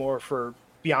Brooke would do more for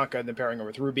Bianca than pairing her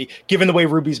with Ruby, given the way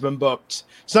Ruby's been booked.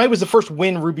 Tonight was the first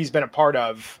win Ruby's been a part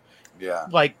of. Yeah.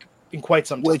 Like, in quite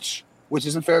some time. Which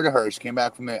isn't fair to her. She came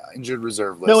back from the injured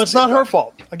reserve list. No, it's not her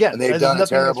fault. Again, and they've done a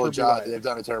terrible job. They've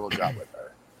done a terrible job with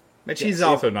her. But she's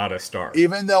also not a star.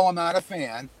 Even though I'm not a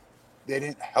fan, they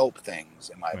didn't help things,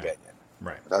 in my opinion.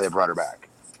 Right. That's how they brought her back.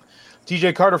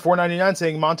 TJ Carter, $4.99,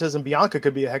 saying Montez and Bianca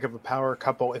could be a heck of a power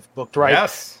couple if booked right.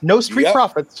 Yes. No Street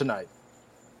Profits tonight.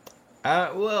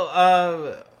 Angelo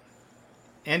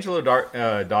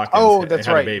Dawkins that's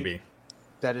had right. a baby.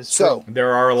 That is true.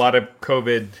 There are a lot of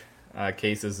COVID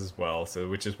cases as well, so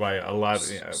which is why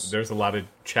there's a lot of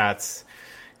chats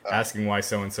asking why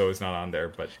so-and-so is not on there,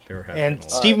 but there has been a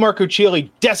lot. Steve Marcuccioli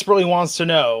desperately wants to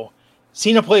know,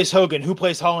 Cena plays Hogan, who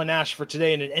plays Hall and Nash for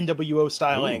today in an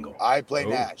NWO-style angle? I play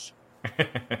Nash.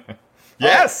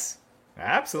 Yes,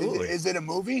 absolutely. Is it a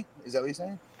movie? Is that what you're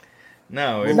saying?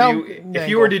 No, if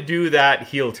you were to do that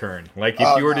heel turn, like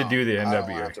if you were to do the NWO. I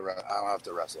don't have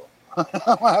to wrestle. I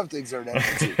don't have to exert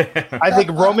energy. I think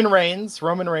Roman Reigns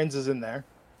is in there.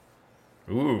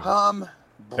 Ooh.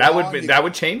 That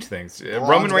would change things.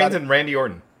 Roman Reigns and Randy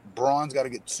Orton. Braun's got to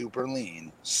get super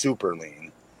lean.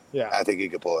 Yeah, I think he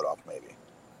could pull it off.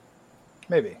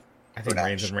 Maybe. I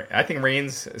think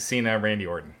Reigns, Cena, Randy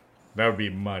Orton. That would be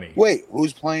money. Wait,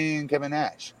 who's playing Kevin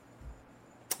Nash?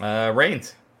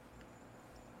 Reigns.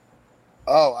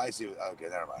 Oh, I see. Okay,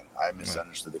 never mind. I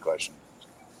misunderstood the question.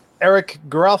 Eric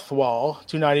Grothwall,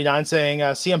 $2.99, saying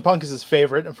CM Punk is his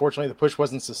favorite. Unfortunately, the push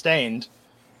wasn't sustained.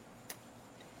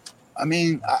 I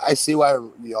mean, I see why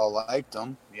you all liked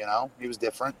him. You know, he was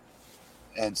different.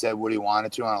 and said what he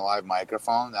wanted to on a live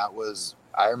microphone. That was,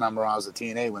 I remember when I was a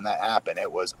teenager when that happened.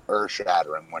 It was earth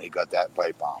shattering when he got that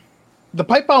pipe bomb. The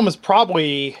pipe bomb was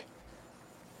probably,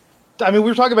 I mean, we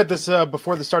were talking about this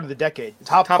before the start of the decade.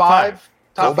 Top five.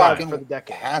 Top five for the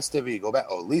decade. It has to be. Go back,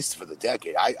 at least for the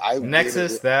decade. I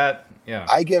Nexus,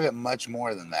 I give it much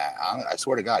more than that. I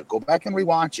swear to God. Go back and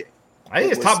rewatch it. I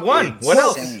think it's top one. What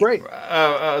else? Great.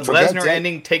 Lesnar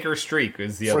ending Taker streak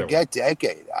is the other one. Forget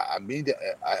decade. I mean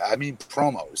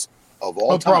promos of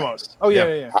all time. Promos. Oh,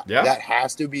 yeah. That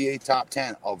has to be a top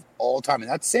 10 of all time. And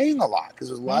that's saying a lot because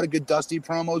there's a lot of good Dusty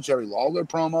promos, Jerry Lawler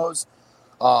promos,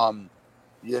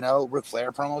 Ric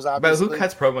Flair promos, obviously. But who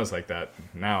cuts promos like that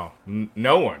now?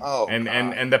 No one. Oh,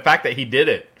 and the fact that he did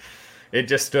it, it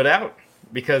just stood out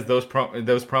because those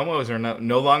promos are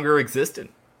no longer existent.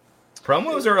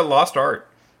 Promos are a lost art.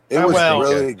 It was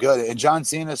really good. And John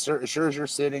Cena, Scherzer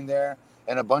sitting there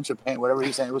and a bunch of paint, whatever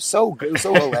he's saying. It was so good. It was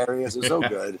so hilarious. It was so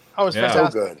good. Oh, it was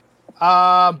fantastic. So good.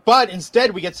 But instead,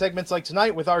 we get segments like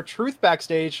tonight with R-Truth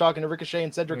backstage talking to Ricochet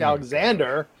and Cedric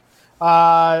Alexander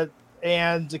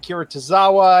and Akira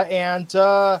Tozawa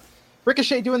and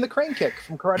Ricochet doing the crane kick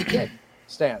from Karate Kid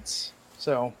stance.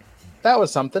 So that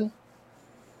was something.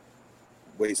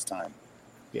 Waste time.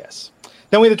 Yes.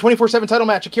 Then we had the 24/7 title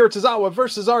match, Akira Tozawa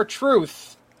versus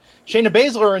R-Truth. Shayna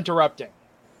Baszler interrupting.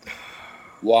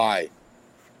 Why?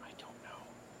 I don't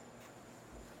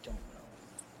know.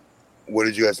 What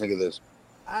did you guys think of this?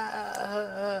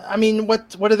 I mean,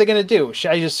 what are they going to do?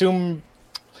 I assume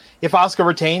if Asuka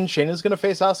retains, Shayna's going to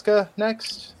face Asuka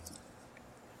next?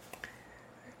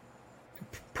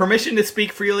 Permission to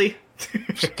speak freely?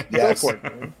 Yes.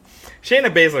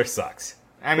 Shayna Baszler sucks.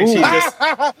 I mean,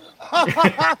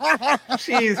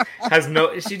 she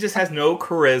just has no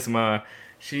charisma.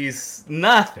 She's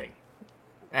nothing.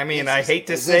 I mean, I hate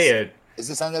to say it. Is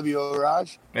this NWO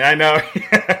Raj? I know.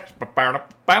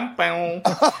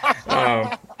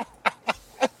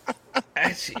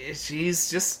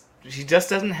 She just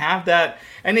doesn't have that,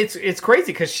 and it's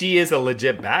crazy because she is a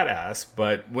legit badass.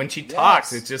 But when she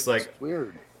talks, it's just like it's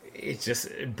weird. It's just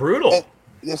brutal. And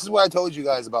this is what I told you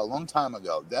guys about a long time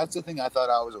ago. That's the thing I thought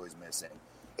I was always missing.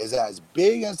 Is that as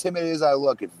big and timid as I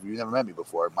look, if you've never met me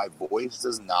before, my voice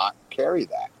does not carry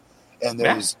that. And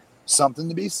there's something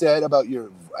to be said about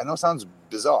I know it sounds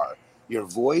bizarre, your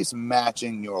voice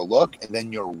matching your look and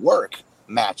then your work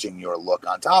matching your look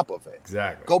on top of it.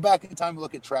 Exactly. Go back in time and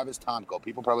look at Travis Tomko.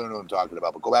 People probably don't know what I'm talking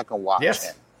about, but go back and watch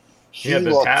him. He had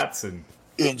the tats and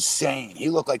insane.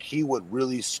 He looked like he would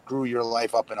really screw your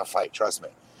life up in a fight, trust me.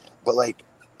 But like,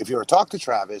 if you were to talk to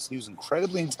Travis, he was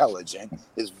incredibly intelligent.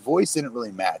 His voice didn't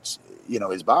really match,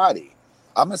 his body.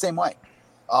 I'm the same way.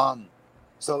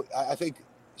 So I think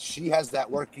she has that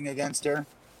working against her,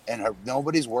 and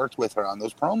nobody's worked with her on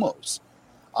those promos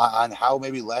on how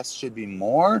maybe less should be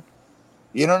more.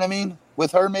 You know what I mean?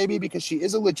 With her, maybe, because she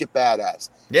is a legit badass.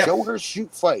 Yeah. Show her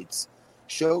shoot fights.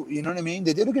 You know what I mean?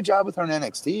 They did a good job with her in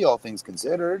NXT, all things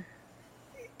considered.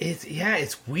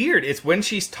 It's weird. It's when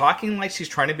she's talking like she's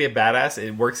trying to be a badass, it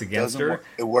works against her.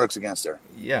 It works against her.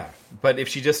 Yeah, but if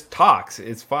she just talks,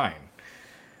 it's fine.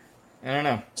 I don't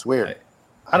know. It's weird.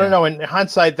 I don't know. In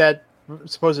hindsight, that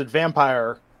supposed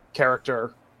vampire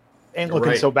character ain't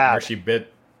looking so bad. Where she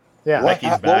bit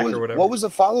Becky's back or whatever. What was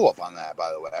the follow-up on that,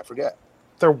 by the way? I forget.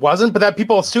 There wasn't, but that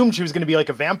people assumed she was going to be like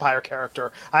a vampire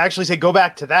character. I actually say go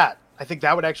back to that. I think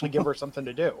that would actually give her something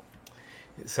to do.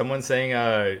 Someone saying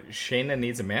Shayna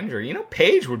needs a manager.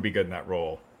 Paige would be good in that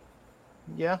role.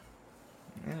 Yeah.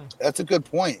 That's a good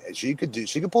point. She could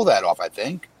pull that off, I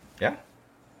think. Yeah.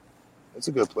 That's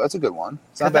a good one.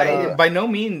 By no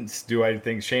means do I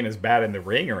think Shayna's bad in the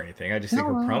ring or anything. I just think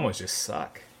her promos just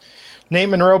suck. Nate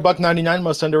Monroe, Buck99,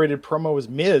 most underrated promo was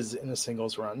Miz in a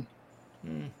singles run.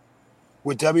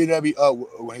 With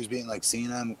WWE, when he was being like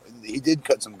Cena, he did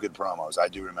cut some good promos. I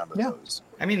do remember those.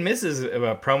 I mean, Miz's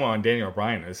promo on Daniel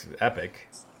Bryan is epic.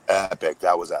 Epic.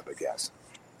 That was epic, yes.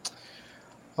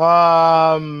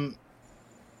 Antoine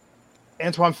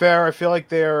Fair, I feel like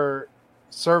they are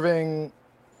swerving,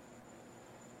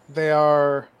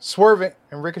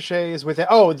 and Ricochet is with it.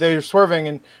 Oh, they're swerving,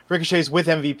 and Ricochet's with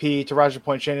MVP. To Roger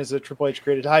Point, Shane is a Triple H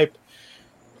created hype.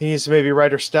 He needs to maybe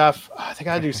write her stuff. They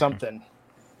got to do something.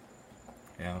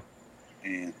 Yeah.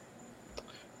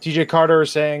 TJ Carter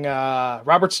is saying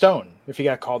Robert Stone, if he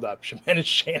got called up, should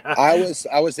manage Shayna.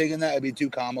 I was thinking that would be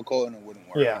too comical and it wouldn't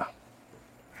work. Yeah.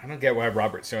 I don't get why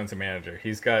Robert Stone's a manager.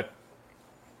 He's got,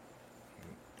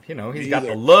 he's got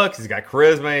the look, he's got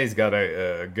charisma, he's got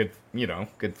a good,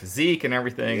 good physique and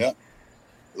everything. Yep.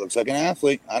 Looks like an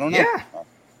athlete. I don't know. Yeah.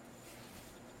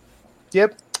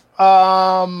 Yep.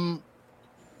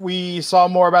 we saw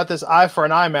more about this eye for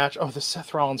an eye match. Oh, the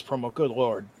Seth Rollins promo. Good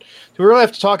Lord. Do we really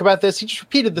have to talk about this? He just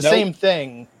repeated the same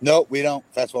thing. No, we don't.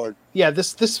 Fast forward. Yeah,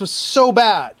 this was so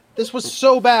bad. This was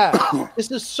so bad.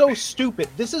 This is so stupid.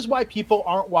 This is why people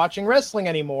aren't watching wrestling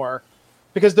anymore,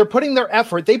 because they're putting their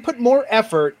effort. They put more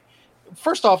effort,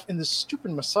 first off, in this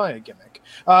stupid Messiah gimmick.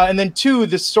 And then two,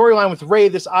 this storyline with Ray,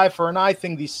 this eye for an eye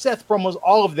thing, these Seth promos,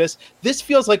 all of this. This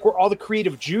feels like where all the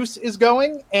creative juice is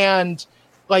going. And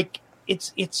like,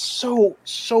 it's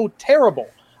so terrible.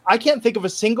 I can't think of a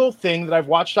single thing that I've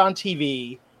watched on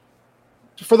TV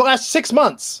for the last 6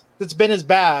 months that's been as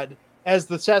bad as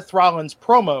the Seth Rollins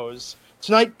promos,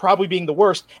 tonight probably being the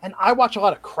worst. And I watch a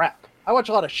lot of crap. I watch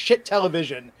a lot of shit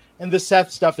television, and the Seth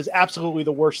stuff is absolutely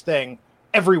the worst thing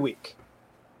every week.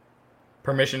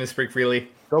 Permission to speak freely.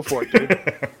 Go for it,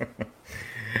 dude.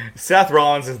 Seth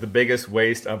Rollins is the biggest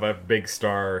waste of a big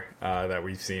star that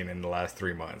we've seen in the last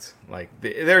 3 months. Like,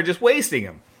 they're just wasting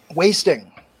him.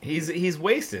 Wasting. He's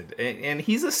wasted, and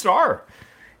he's a star.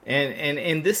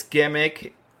 And this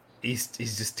gimmick, he's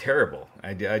just terrible.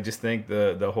 I just think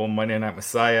the whole Monday Night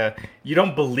Messiah, you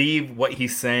don't believe what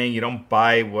he's saying. You don't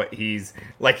buy what he's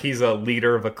a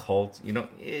leader of a cult. You know,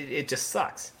 it just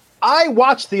sucks. I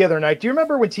watched the other night. Do you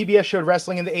remember when TBS showed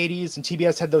wrestling in the 80s and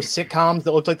TBS had those sitcoms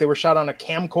that looked like they were shot on a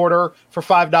camcorder for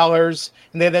 $5?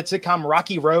 And they had that sitcom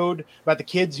Rocky Road about the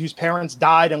kids whose parents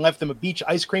died and left them a beach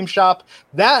ice cream shop.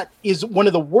 That is one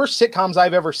of the worst sitcoms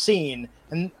I've ever seen.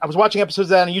 And I was watching episodes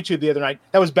of that on YouTube the other night.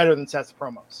 That was better than Seth's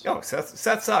promos. Oh,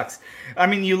 Seth sucks. I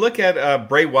mean, you look at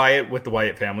Bray Wyatt with the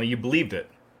Wyatt family, you believed it.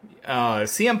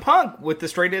 CM Punk with the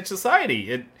Straight Edge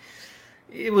Society,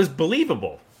 it was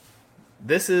believable.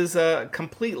 This is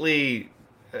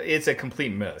it's a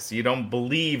complete miss. You don't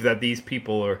believe that these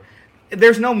people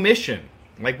there's no mission.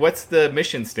 Like, what's the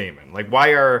mission statement? Like,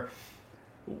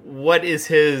 what is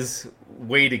his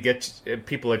way to get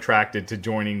people attracted to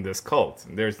joining this cult?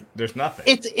 There's nothing.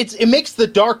 It makes the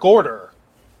Dark Order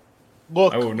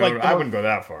look. Oh no, I wouldn't go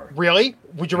that far. Really?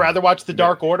 Would you rather watch the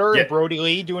Dark Order and Brody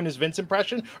Lee doing his Vince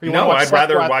impression? Or you I'd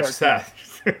rather watch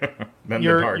Seth than the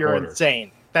Dark Order. You're insane.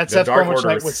 That Seth promo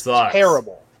tonight was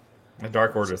terrible. The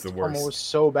Dark Order is the worst. Promo was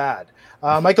so bad.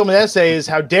 Michael Maness says,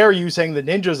 "How dare you saying the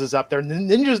Ninjas is up there?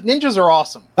 Ninjas are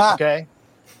awesome. Okay,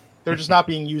 they're just not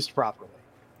being used properly."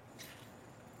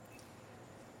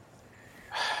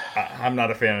 I'm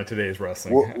not a fan of today's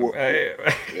wrestling.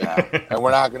 Yeah, and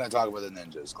we're not going to talk about the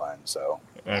Ninjas, Glenn. So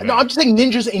no, I'm just saying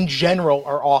Ninjas in general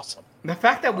are awesome. The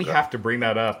fact that we have to bring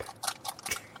that up.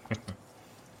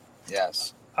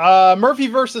 Yes. Murphy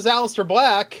versus Aleister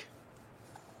Black.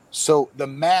 So the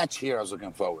match here, I was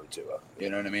looking forward to. You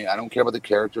know what I mean? I don't care about the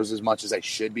characters as much as I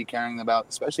should be caring about,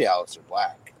 especially Aleister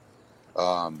Black.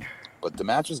 But the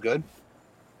match was good.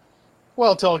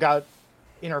 Well, until it got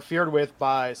interfered with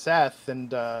by Seth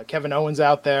and Kevin Owens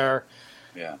out there.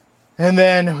 Yeah. And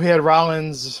then we had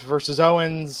Rollins versus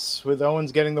Owens, with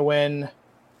Owens getting the win.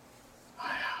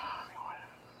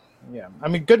 Yeah, I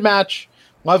mean, good match.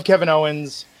 Love Kevin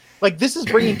Owens. Like, this is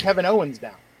bringing Kevin Owens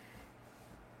down.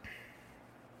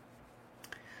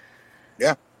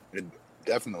 Yeah, it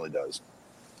definitely does.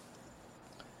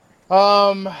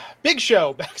 Big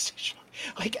Show backstage.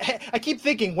 Like, I keep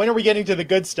thinking, when are we getting to the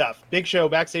good stuff? Big Show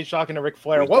backstage talking to Ric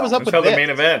Flair. What was up with the this? main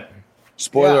event?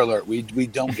 Spoiler alert: we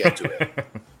don't get to it.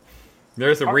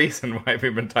 There's a reason why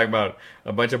we've been talking about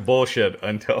a bunch of bullshit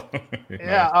until.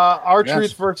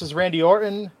 R-Truth versus Randy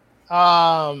Orton.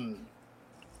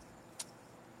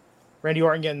 Randy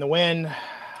Orton getting the win.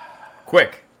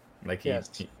 Quick. Like, yes.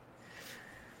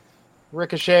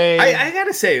 Ricochet. I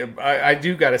gotta say, I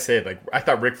do gotta say, like, I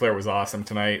thought Ric Flair was awesome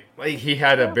tonight. Like, he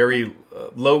had a very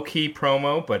low-key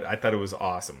promo, but I thought it was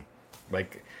awesome.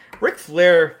 Like, Ric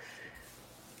Flair,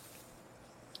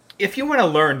 if you want to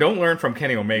learn, don't learn from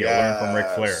Kenny Omega, learn from Ric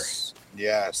Flair.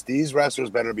 Yes, these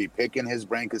wrestlers better be picking his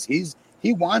brain, because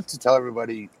he wants to tell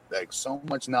everybody, like, so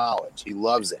much knowledge. He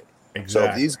loves it. Exactly. So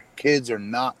if these kids are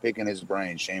not picking his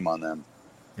brain, shame on them.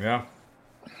 Yeah.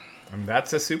 I mean,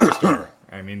 that's a superstar.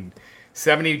 I mean,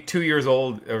 72 years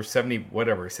old, or 70,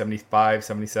 whatever, 75,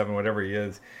 77, whatever he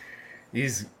is.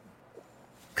 He's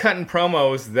cutting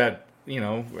promos that, you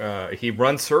know, he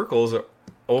runs circles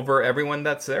over everyone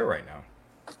that's there right now.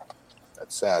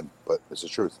 That's sad, but it's the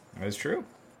truth. That's true.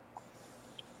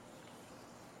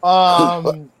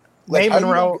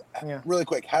 Monroe. Really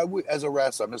quick, as a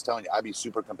wrestler, I'm just telling you, I'd be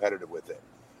super competitive with it.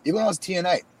 Even when I was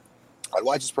TNA, I'd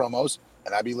watch his promos,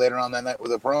 and I'd be later on that night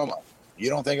with a promo. You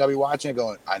don't think I'll be watching it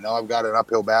going, I know I've got an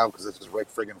uphill battle because this is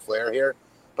Ric friggin' Flair here,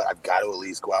 but I've got to at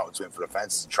least go out and swing for the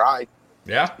fences and try.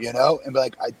 Yeah. You know? And be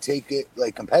like, I take it,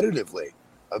 like, competitively.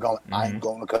 I'm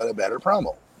going to cut a better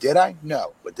promo. Did I?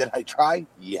 No. But did I try?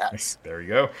 Yes. There you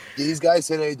go. These guys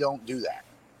today don't do that.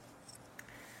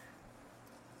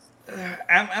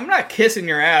 I'm not kissing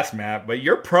your ass, Matt, but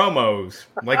your promos,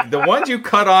 like the ones you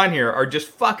cut on here, are just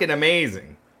fucking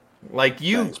amazing. Like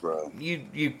Thanks, bro.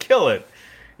 you kill it,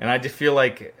 and I just feel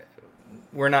like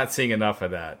we're not seeing enough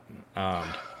of that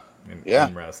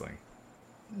in wrestling.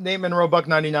 Nate Monroe, Buck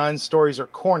 99 stories are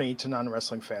corny to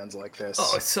non-wrestling fans like this.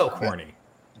 Oh, it's so corny.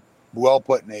 Well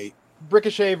put, Nate.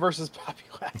 Ricochet versus Bobby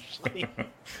Lashley,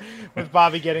 with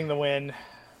Bobby getting the win.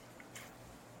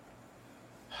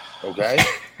 Okay.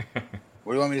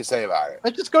 What do you want me to say about it?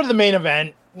 Let's just go to the main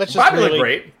event. Let's just Bobby looked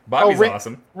great. Bobby's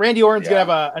awesome. Randy Orton's going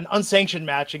to have an unsanctioned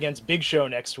match against Big Show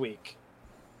next week.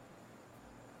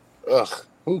 Ugh.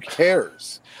 Who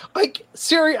cares? Like,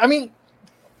 Siri, I mean,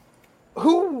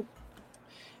 who...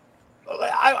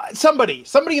 somebody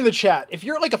in the chat, if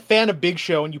you're like a fan of Big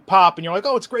Show and you pop and you're like,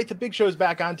 oh, it's great the Big Show's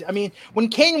back on. I mean, when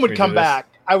Kane would come back,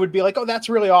 I would be like, oh, that's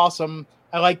really awesome.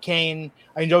 I like Kane.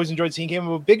 I always enjoyed seeing Kane.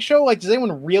 But Big Show, like, does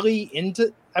anyone really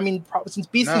into? I mean, since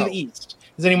Beast in the East,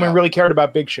 has anyone really cared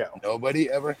about Big Show? Nobody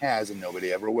ever has, and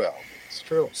nobody ever will. It's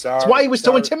true. Sorry, that's why he was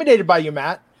so intimidated by you,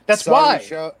 Matt. That's why.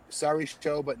 Sorry,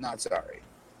 show, but not sorry.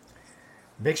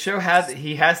 Big Show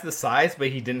has the size, but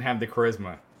he didn't have the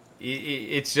charisma.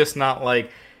 It's just not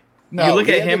like you look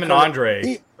at him and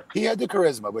Andre. He had the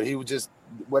charisma, but he was just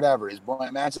whatever. His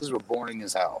matches were boring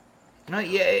as hell. No,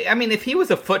 yeah, I mean, if he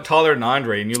was a foot taller than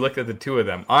Andre, and you looked at the two of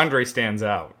them, Andre stands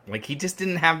out. Like he just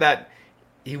didn't have that.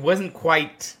 He wasn't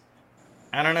quite.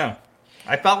 I don't know.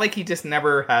 I felt like he just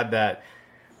never had that.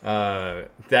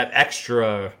 That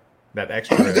extra.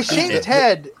 The shaved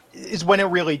head is when it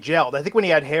really gelled. I think when he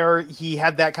had hair, he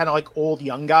had that kind of like old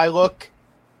young guy look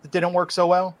that didn't work so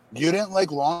well. You didn't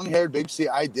like long-haired Big C?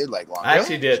 I did like long-haired. I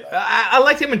actually did. I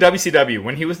liked him in WCW.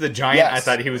 When he was the Giant, yes, I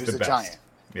thought he was the best. Giant.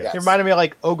 Yes. He reminded me of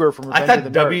like Ogre from Revenge I thought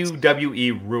of the Nerds.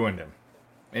 WWE ruined him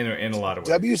in a lot of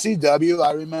ways. WCW,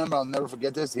 I remember, I'll never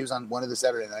forget this. He was on one of the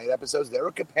Saturday Night episodes. They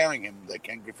were comparing him to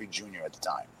Ken Griffey Jr. at the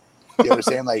time. They were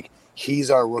saying, like,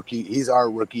 he's our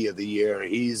rookie of the year.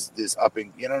 He's this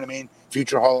upping, you know what I mean?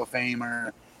 Future Hall of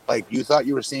Famer. Like, you thought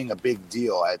you were seeing a big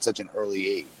deal at such an early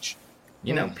age.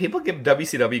 You know, people give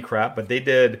WCW crap, but they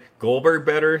did Goldberg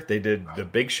better. They did The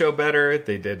Big Show better.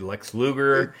 They did Lex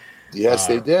Luger. Yes,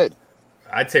 they did.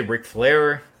 I'd say Ric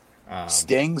Flair.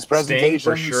 Sting's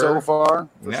presentation so far.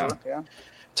 For sure, yeah.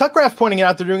 Tuckraft pointing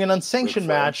out they're doing an unsanctioned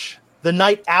match the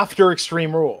night after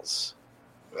Extreme Rules.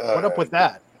 What up with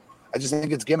that? I just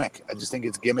think it's gimmick. I just think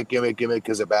it's gimmick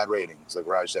because of bad ratings, like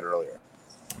Raj said earlier.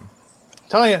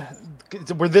 Tell you,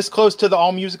 we're this close to the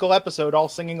all musical episode, all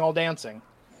singing, all dancing.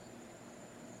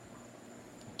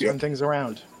 Doing things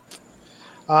around.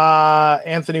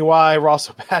 Anthony Y. We're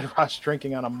also bad Raj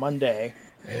drinking on a Monday.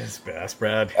 It's best,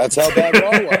 Brad. That's how bad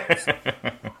Raw was.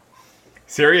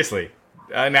 Seriously.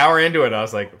 An hour into it, I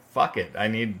was like, fuck it. I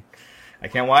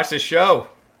can't watch this show.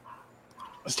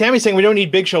 As Tammy's saying, we don't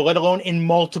need Big Show, let alone in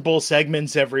multiple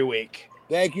segments every week.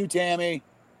 Thank you, Tammy.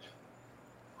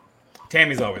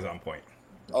 Tammy's always on point.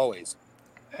 Always.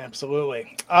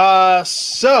 Absolutely.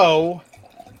 So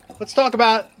let's talk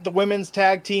about the women's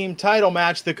tag team title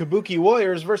match, the Kabuki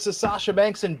Warriors versus Sasha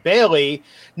Banks and Bayley.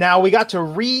 Now we got to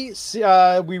rewatched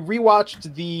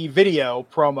the video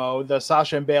promo, the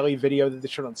Sasha and Bayley video that they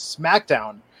showed on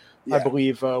SmackDown, I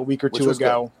believe a week or two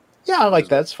ago. Good. Yeah, I like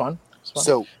that. It's fun.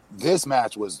 So this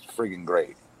match was friggin'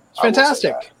 great. It's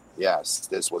fantastic. Yes,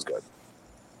 this was good.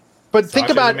 But think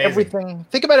about everything.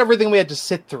 Think about everything we had to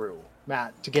sit through,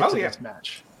 Matt, to get to this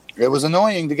match. It was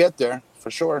annoying to get there,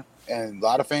 for sure. And a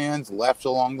lot of fans left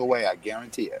along the way, I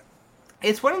guarantee it.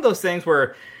 It's one of those things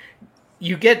where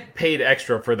you get paid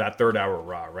extra for that third hour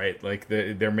Raw, right? Like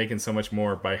they're making so much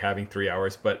more by having 3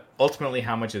 hours, but ultimately,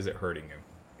 how much is it hurting you?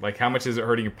 Like, how much is it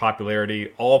hurting your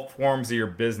popularity? All forms of your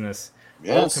business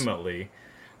ultimately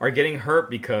are getting hurt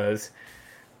because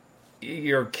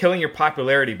you're killing your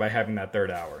popularity by having that third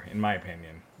hour, in my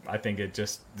opinion. I think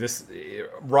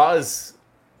Raw's,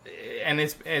 and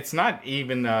it's not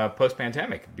even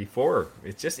post-pandemic. Before,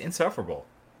 it's just insufferable.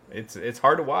 It's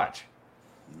hard to watch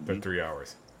for 3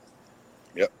 hours.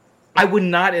 Yep. I would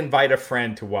not invite a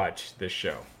friend to watch this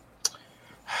show.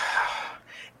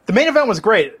 The main event was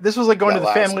great. This was like going to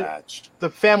the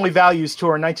Family Values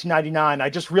Tour in 1999. I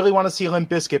just really want to see Limp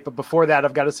Bizkit, but before that,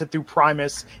 I've got to sit through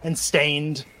Primus and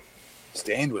Stained.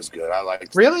 Stained was good. I liked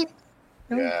it. Really?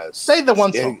 Yes. Say the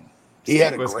one song. He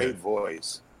had a great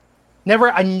voice.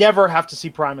 I never have to see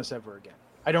Primus ever again.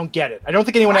 I don't get it. I don't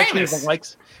think anyone actually even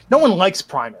likes. No one likes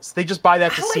Primus. They just buy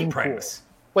that to seem cool.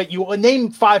 Wait, you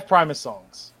name 5 Primus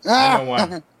songs. I know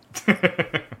one.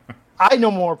 I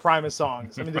know more Primus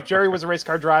songs. I mean, the Jerry was a race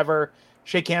car driver.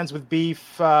 Shake Hands with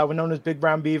Beef, when known as Big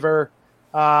Brown Beaver.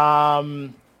 I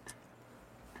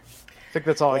think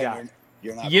that's all I got.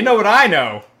 You're not You know what I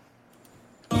know?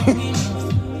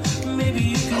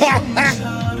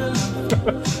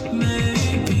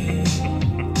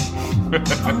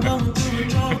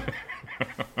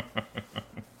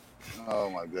 Oh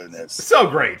my goodness. So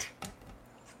great.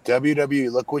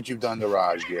 WWE, look what you've done to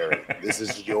Raj, Gary. This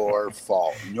is your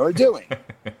fault. You're doing.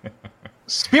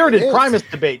 Spirited It is. Primus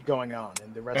debate going on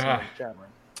in the wrestling chat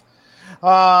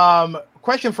room.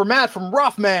 Question for Matt from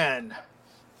Rothman.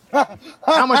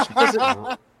 How much does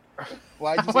it?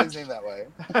 Why'd you say his name that way?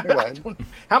 Go ahead.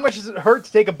 How much does it hurt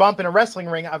to take a bump in a wrestling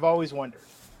ring? I've always wondered.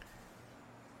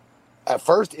 At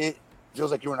first, it feels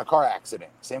like you're in a car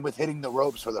accident. Same with hitting the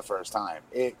ropes for the first time.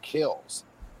 It kills.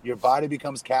 Your body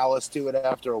becomes callous to it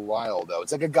after a while, though.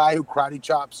 It's like a guy who karate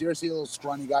chops. You ever see a little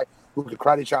scrawny guy who could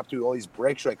karate chop through all these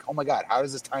bricks? You're like, oh my God, how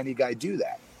does this tiny guy do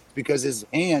that? Because his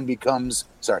hand becomes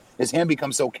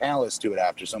so callous to it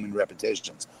after so many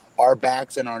repetitions. Our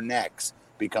backs and our necks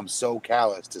become so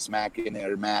callous to smacking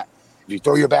their mat. If you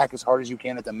throw your back as hard as you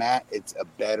can at the mat, it's a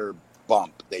better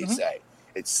bump, they say.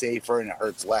 It's safer and it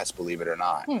hurts less, believe it or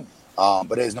not.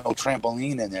 But there's no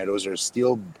trampoline in there. Those are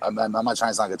steel. I'm not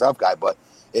trying to sound like a tough guy, but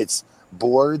it's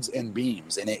boards and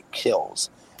beams, and it kills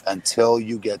until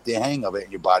you get the hang of it,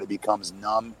 and your body becomes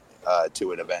numb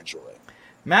to it eventually.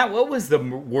 Matt, what was the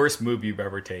worst move you've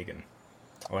ever taken?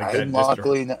 I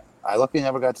luckily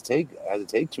never got to take. I had to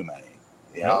take too many.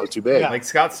 You know, it was too big. Yeah. Like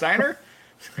Scott Steiner?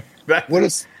 What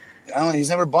is? I don't know. He's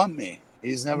never bumped me.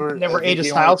 He's never ate a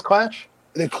Styles clash.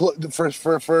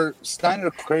 For Steiner,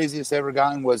 the craziest ever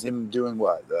gotten was him doing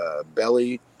what?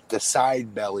 Belly, the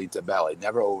side belly to belly,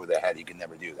 never over the head. He could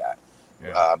never do that.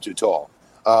 Yeah. I'm too tall.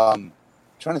 Trying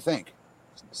to think.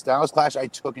 Styles clash I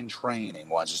took in training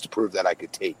once just to prove that I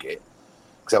could take it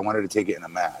because I wanted to take it in a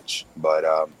match. But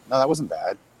no, that wasn't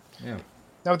bad. Yeah.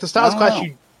 Now with the Styles clash, know.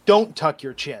 you don't tuck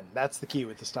your chin. That's the key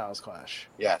with the Styles clash.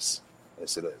 Yes,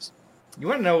 it is. You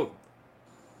want to know?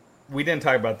 We didn't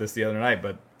talk about this the other night,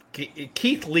 but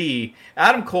Keith Lee,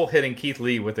 Adam Cole hitting Keith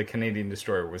Lee with a Canadian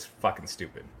Destroyer was fucking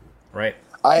stupid, right?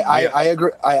 I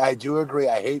agree. I do agree.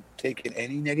 I hate taking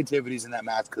any negativities in that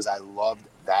match because I loved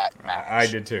that match. I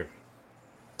did too.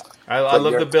 I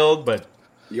love the build, but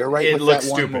you're right. It with looked that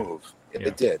one stupid. move.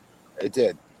 It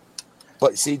did.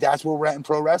 But see, that's where we're at in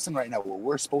pro wrestling right now. Where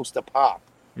we're supposed to pop.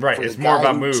 right, For it's the more guy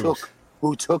about who moves.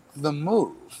 Who took the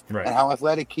move. Right. And how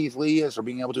athletic Keith Lee is for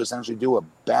being able to essentially do a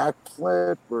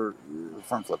backflip or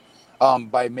front flip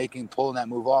by pulling that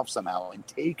move off somehow and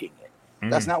taking it.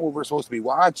 That's not what we're supposed to be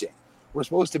watching. We're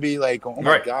supposed to be like, oh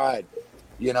my God,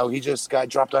 you know, he just got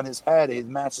dropped on his head. His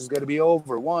match is going to be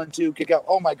over. 1, 2, kick out.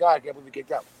 Oh my God, I can't believe he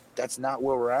kicked out. That's not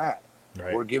where we're at.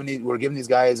 Right. We're giving these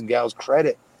guys and gals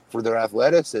credit for their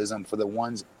athleticism, for the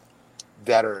ones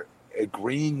that are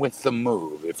agreeing with the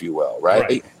move, if you will,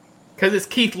 right? Because it's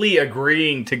Keith Lee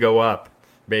agreeing to go up,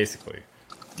 basically.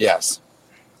 Yes.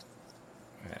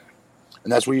 Yeah.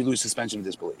 And that's where you lose suspension of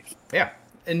disbelief. Yeah.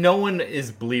 And no one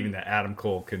is believing that Adam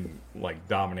Cole can, like,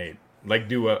 dominate, like,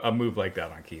 do a move like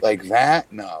that on Keith. Like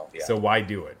that? No. Yeah. So why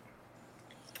do it?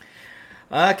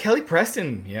 Kelly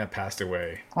Preston, passed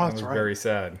away. Oh, That that's was right. very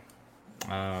sad.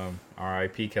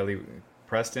 R.I.P. Kelly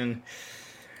Preston.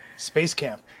 Space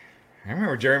Camp. I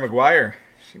remember Jerry Maguire.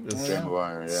 She was Yeah.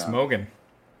 smoking.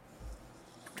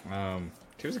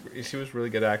 She was a really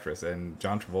good actress, and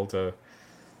John Travolta.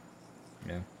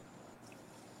 Yeah.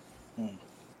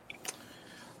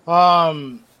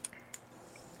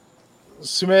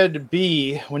 Sumed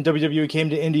B, when WWE came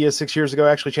to India 6 years ago,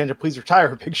 actually changed a "Please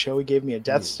retire" Big Show. He gave me a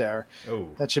death stare. Oh.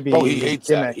 That should be. Oh, he hates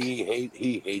that. gimmick.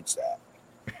 He hates that.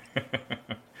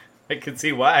 I can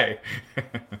see why.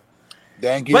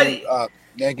 Thank you.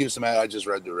 Thank you, Samantha. I just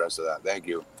read the rest of that. Thank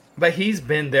you. But he's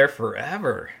been there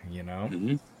forever, you know.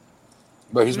 Mm-hmm.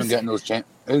 But he's been getting those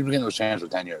chances for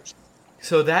 10 years.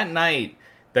 So that night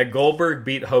that Goldberg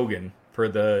beat Hogan for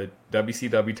the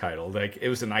WCW title, like, it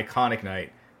was an iconic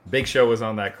night. Big Show was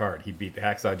on that card. He beat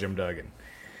Hacksaw Jim Duggan.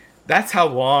 That's how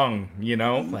long, you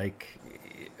know, like,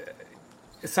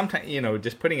 sometimes, you know,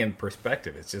 just putting in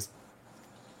perspective, it's just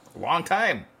a long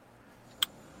time.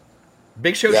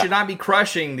 Big Show should not be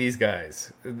crushing these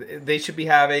guys. They should be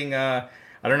having, I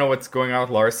don't know what's going on with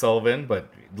Lars Sullivan, but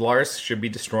Lars should be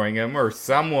destroying him, or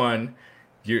someone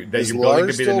you're building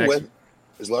to be the next.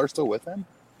 Is Lars still with him?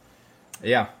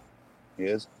 Yeah. He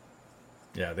is?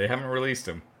 Yeah, they haven't released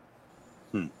him.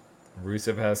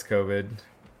 Rusev has COVID.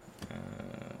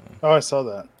 Oh, I saw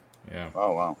that. Yeah.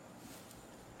 Oh, wow.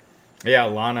 Yeah,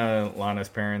 Lana's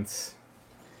parents.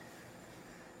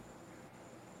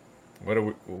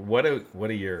 What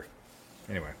a year.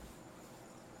 Anyway,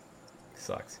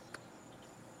 sucks.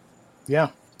 Yeah.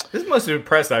 This is the most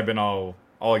depressed I've been all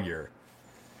year.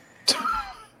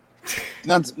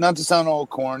 Not to sound all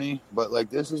corny, but like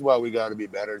this is why we got to be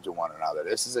better to one another.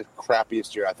 This is the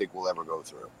crappiest year I think we'll ever go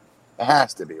through. It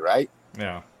has to be, right?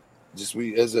 Yeah. Just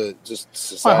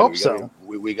society. I hope so.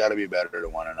 We got to be better to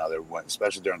one another,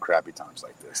 especially during crappy times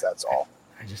like this. That's all.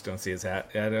 I just don't see I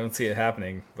don't see it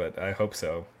happening, but I hope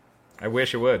so. I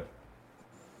wish it would.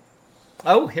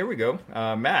 Oh, here we go.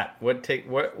 Matt, what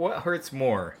hurts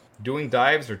more, doing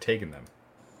dives or taking them?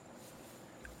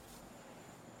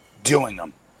 Doing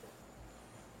them.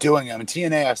 In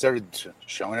TNA, I started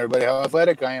showing everybody how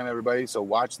athletic I am, everybody. So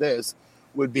watch this.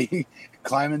 Would be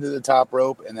climbing to the top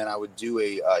rope, and then I would do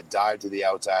a dive to the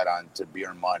outside on to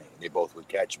Beer Money. They both would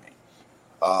catch me.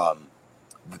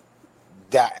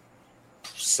 That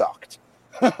sucked.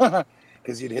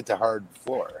 Because you'd hit the hard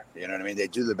floor. You know what I mean? They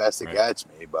do the best to catch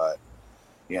me, but,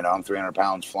 I'm 300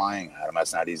 pounds flying at them.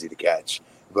 That's not easy to catch.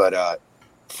 But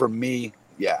for me,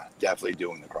 yeah, definitely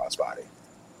doing the crossbody.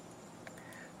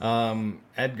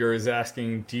 Edgar is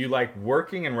asking, do you like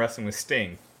working and wrestling with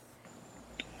Sting?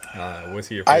 Was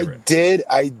he your favorite?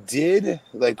 I did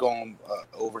like going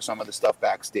over some of the stuff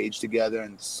backstage together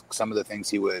and some of the things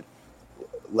he would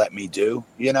let me do,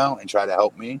 and try to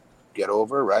help me get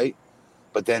over, right?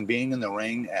 But then being in the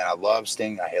ring, and I love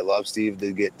Sting, I love Steve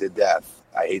to death.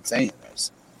 I hate saying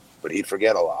this, but he'd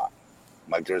forget a lot.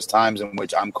 Like there's times in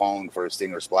which I'm calling for a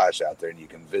Stinger splash out there, and you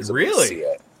can visibly see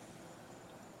it.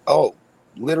 Oh,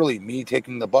 literally me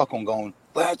taking the buckle and going,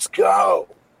 "Let's go!"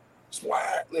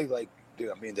 Splat! Like,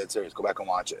 dude, I'm being dead serious. Go back and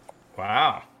watch it.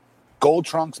 Wow. Gold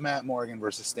Trunks Matt Morgan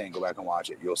versus Sting. Go back and watch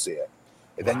it. You'll see it.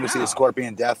 And then you'll see the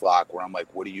Scorpion Deathlock, where I'm like,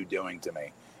 "What are you doing to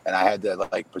me?" And I had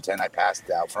to pretend I passed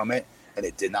out from it, and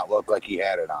it did not look like he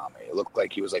had it on me. It looked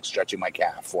like he was stretching my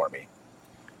calf for me.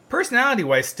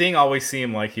 Personality-wise, Sting always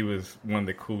seemed like he was one of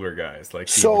the cooler guys. Like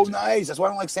nice. That's why I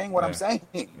don't like saying what I'm saying.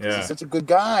 Yeah. He's such a good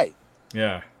guy.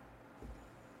 Yeah.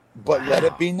 But let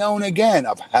it be known again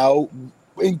of how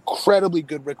incredibly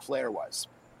good Ric Flair was.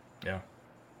 Yeah.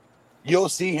 You'll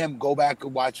see him go back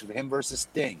and watch him versus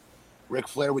Sting. Ric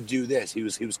Flair would do this. He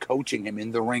was coaching him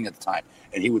in the ring at the time,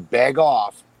 and he would beg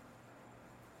off.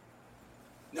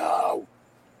 No.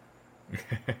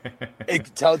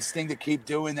 It tells Sting to keep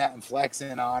doing that and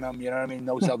flexing on him. You know what I mean?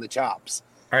 No sell the chops.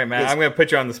 All right, man. I'm going to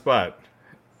put you on the spot.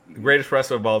 The greatest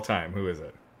wrestler of all time. Who is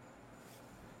it?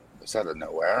 It's out of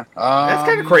nowhere. That's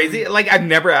kind of crazy. I've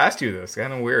never asked you this.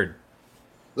 Kind of weird.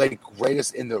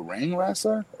 Greatest in the ring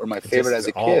wrestler, or my favorite as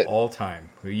a kid? All time.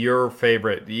 Your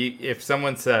favorite. If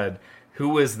someone said, who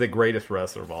was the greatest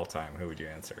wrestler of all time, who would you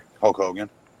answer? Hulk Hogan.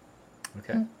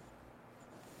 Okay.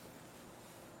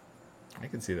 I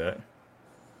can see that.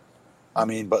 I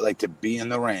mean, but to be in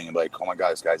the ring and be like, oh my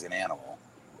God, this guy's an animal.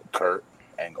 Kurt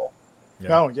Angle.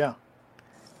 Yeah. Oh yeah.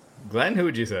 Glenn, who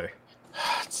would you say?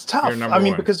 It's tough. I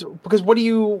mean, because what do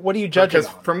you judge? Because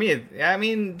for me, I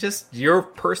mean, just your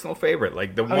personal favorite,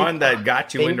 one that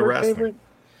got you into wrestling. Favorite?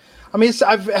 I mean,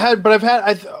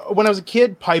 when I was a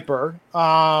kid, Piper.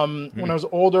 When I was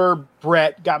older,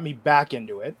 Brett got me back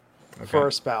into it for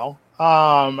a spell.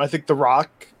 I think The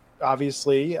Rock,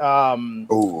 obviously.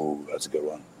 Oh, that's a good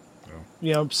one.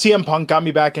 CM Punk got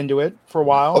me back into it for a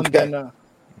while, and then.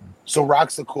 So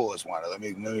Rock's the coolest one. Let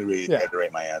me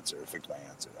reiterate my answer. Fix my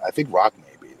answer. I think Rock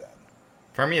may be then.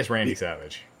 For me, it's Randy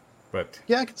Savage, but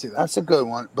yeah, I can see that. That's a good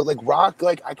one. But Rock,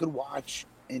 I could watch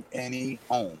in any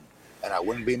home, and I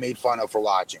wouldn't be made fun of for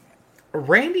watching it.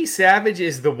 Randy Savage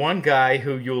is the one guy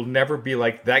who you'll never be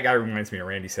like, that guy reminds me of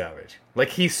Randy Savage.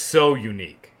 He's so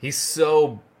unique. He's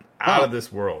so out of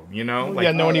this world, no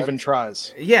one even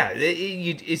tries. Yeah,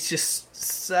 it's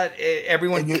just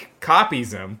everyone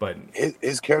copies him, but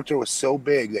his character was so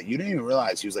big that you didn't even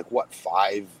realize he was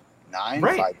 5'9",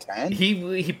 5'10".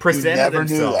 He presented you never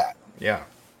himself. Knew that. Yeah,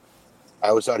 I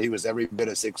always thought he was every bit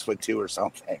of 6'2" or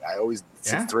something. I always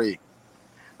 6'3".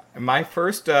 My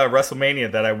first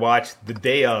WrestleMania that I watched the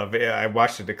day of, I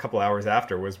watched it a couple hours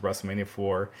after, was WrestleMania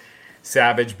 4.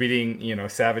 Savage beating,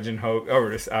 Savage and Hogan,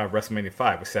 or WrestleMania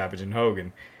 5 with Savage and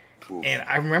Hogan. Ooh. And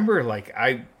I remember,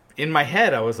 in my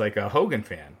head, I was a Hogan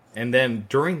fan. And then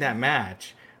during that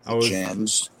match,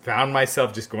 found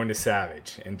myself just going to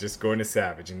Savage.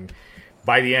 And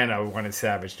by the end, I wanted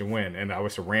Savage to win. And I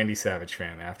was a Randy Savage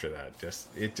fan after that.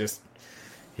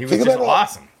 He was just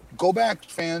awesome. Go back,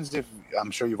 fans, I'm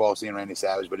sure you've all seen Randy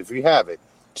Savage, but if you haven't,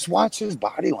 just watch his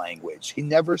body language. He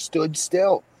never stood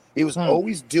still. He was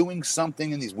always doing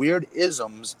something in these weird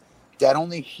isms that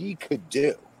only he could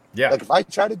do. Yeah. If I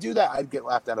tried to do that, I'd get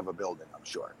laughed out of a building, I'm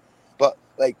sure. but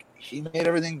like he made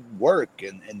everything work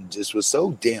and just was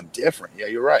so damn different. Yeah,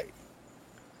 you're right.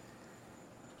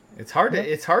 It's hard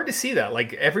to see that.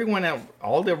 Like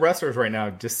all the wrestlers right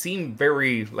now just seem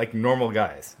very like normal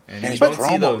guys, and you his don't promos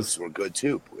see those. were good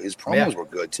too. His promos were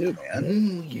good too,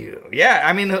 man. Yeah.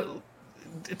 I mean,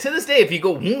 to this day, if you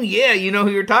go, yeah, you know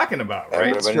who you're talking about,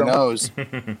 right? Everybody knows.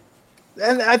 And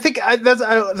I think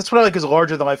that's what I like is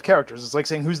larger than life characters. It's like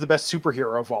saying who's the best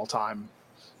superhero of all time.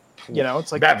 You know,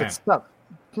 it's like Batman. It's stuff.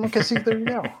 Okay, see, there you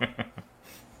go.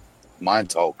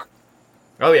 Mine's Hulk.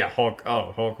 Oh yeah, Hulk.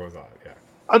 Oh, Hulk was on. Yeah.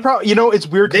 I'd probably, it's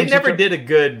weird. They never did a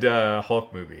good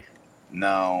Hulk movie.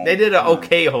 No, They did an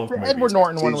okay Hulk movie. The Edward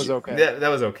Norton one was okay. That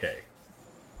was okay.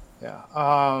 Yeah.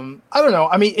 I don't know.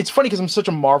 I mean, it's funny because I'm such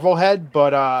a Marvel head,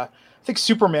 but I think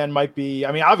Superman might be.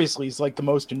 I mean, obviously, he's like the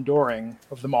most enduring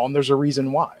of them all, and there's a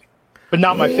reason why. But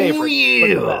not my favorite.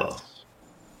 Yeah. But the best.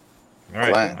 All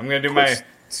right, Glenn, I'm gonna do my.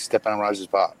 Stepping on Raj's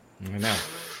pop. I know.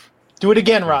 Do it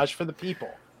again, Raj, for the people.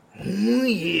 Oh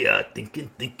yeah, thinking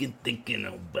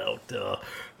about. Oh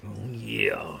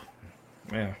yeah.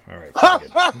 Yeah. All right.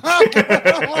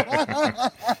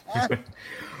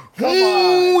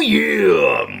 Oh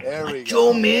yeah, There we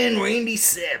Joe go. Man, Randy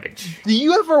Savage. Do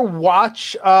you ever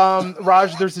watch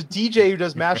Raj? There's a DJ who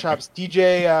does mashups,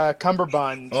 DJ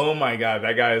Cumberbund. Oh my god,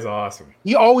 that guy is awesome.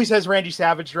 He always has Randy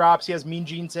Savage drops. He has Mean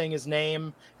Gene saying his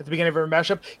name at the beginning of every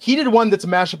mashup. He did one that's a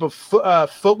mashup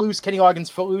of Footloose, Kenny Loggins'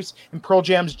 Footloose, and Pearl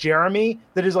Jam's Jeremy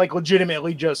that is like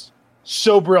legitimately just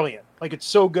so brilliant. Like it's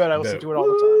so good. I listen to it all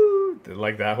the time.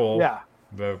 Like that whole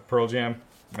the Pearl Jam.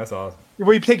 That's awesome.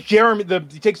 Where he takes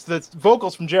he takes the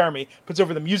vocals from Jeremy, puts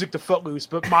over the music to Footloose,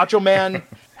 but Macho Man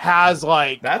has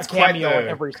like that's a cameo quite in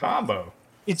the every combo. Song.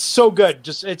 It's so good.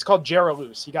 It's called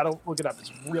Jeraloose. You got to look it up.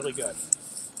 It's really good.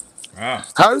 Wow.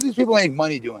 How do these people make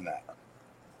money doing that?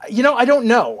 I don't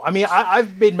know. I mean,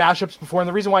 I've made mashups before, and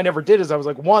the reason why I never did is I was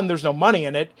like, one, there's no money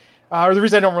in it, or the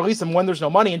reason I don't release them, one, there's no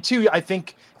money, and two, I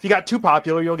think if you got too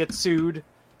popular, you'll get sued.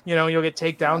 You'll get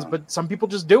takedowns. But some people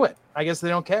just do it. I guess they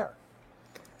don't care.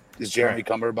 Is Jeremy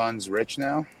Cumberbund's rich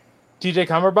now? DJ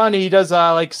Cumberbund, he does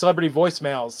like celebrity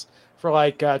voicemails for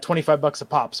like $25 a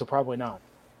pop, so probably not.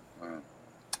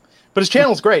 But his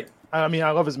channel's great. I mean,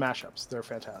 I love his mashups; they're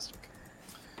fantastic.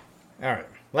 All right,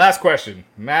 last question,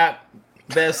 Matt.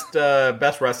 Best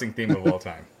wrestling theme of all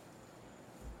time.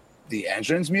 The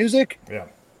entrance music? Yeah.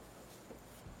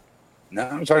 No,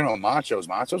 I'm talking about Machos.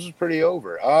 Machos was pretty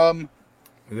over.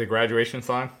 The graduation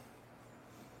song.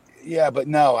 Yeah, but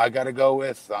no, I got to go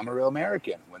with I'm a Real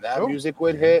American. When that music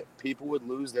would hit, people would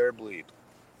lose their bleep.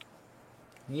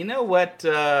 You know what?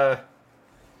 All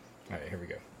right, here we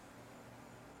go.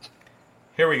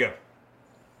 Here we go.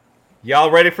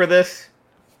 Y'all ready for this?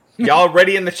 Y'all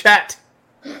ready in the chat?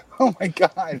 Oh my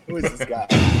God, who is this guy?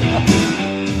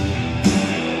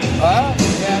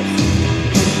 Yes.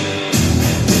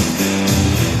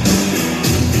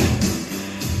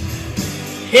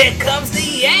 Here comes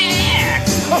the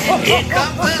axe! And here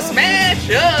comes the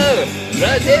smasher!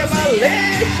 The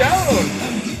demolition!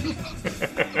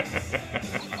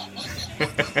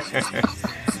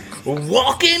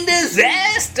 Walking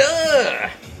disaster!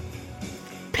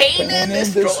 Pain and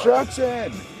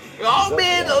destruction! Long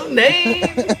middle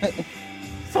name!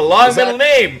 It's a long middle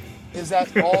name! Is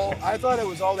that all? I thought it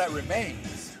was All That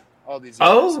Remains. All these years.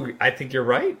 Oh, I think you're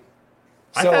right.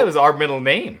 I thought it was our middle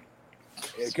name.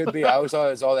 It could be. I always thought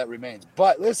it was All That Remains.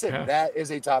 But listen, that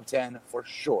is a top 10 for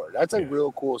sure. That's a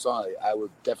real cool song. I would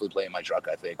definitely play in my truck,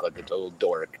 I think, like a total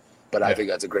dork. But I think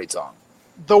that's a great song.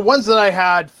 The ones that I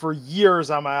had for years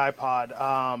on my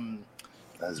iPod,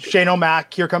 Shane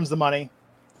O'Mac, Here Comes the Money.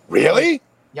 Really?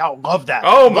 Yeah, I love that.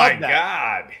 Oh my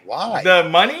God. Why? The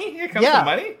money? Here comes the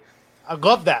money? I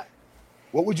love that.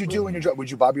 What would you do when you're driving? Would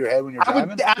you bob your head when you're driving? I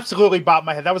would absolutely bob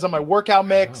my head. That was on my workout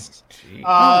mix. When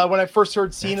I first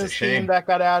heard Cena's theme, that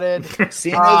got added.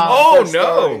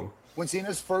 When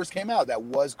Cena's first came out, that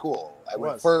was cool.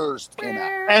 When it first came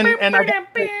out. And I got,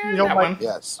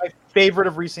 my favorite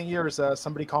of recent years,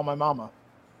 Somebody Call My Mama.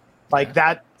 Like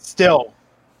that still.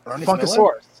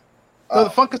 Funkasaurus. No, the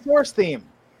Funkasaurus theme.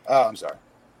 Oh, I'm sorry.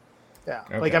 Yeah.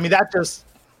 Okay. Like, I mean, that just...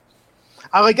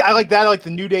 I like that. I like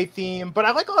the New Day theme, but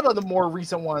I like a lot of the more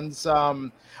recent ones. I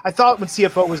thought when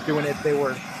CFO was doing it, they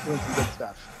were doing some good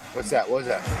stuff. What's that? What was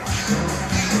that?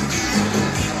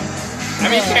 I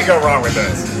mean, you can't go wrong with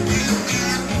this.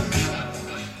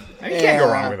 You can't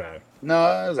go wrong with that.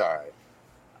 No, it was all right.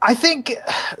 I think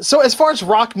so. As far as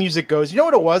rock music goes, you know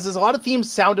what it was? Is a lot of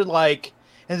themes sounded like,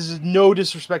 and this is no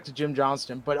disrespect to Jim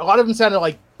Johnston, but a lot of them sounded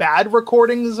like bad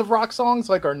recordings of rock songs,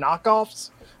 like or knockoffs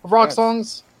of rock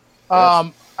songs.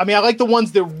 I mean, I like the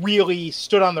ones that really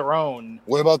stood on their own.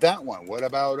 What about that one? What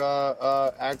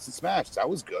about Axe and Smash? That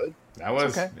was good. That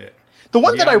was Okay. yeah. The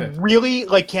one that I really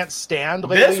can't stand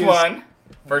lately This one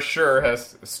for sure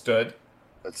has stood.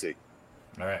 Let's see.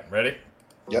 All right, ready?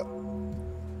 Yep.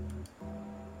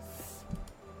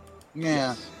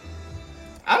 Yeah.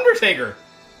 Undertaker.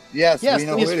 Yes, Yes, we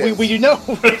know who it is. we do know.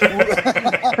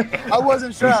 I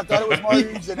wasn't sure. I thought it was Marty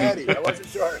Jannetty. I wasn't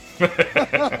sure.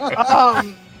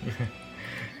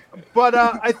 But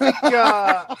I think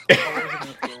I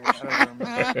don't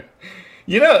remember.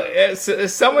 You know,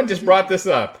 someone just brought this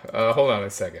up. Hold on a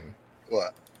second.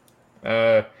 What?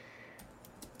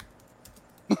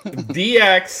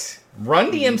 DX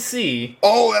Run DMC.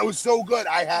 Oh, that was so good.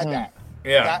 I had that.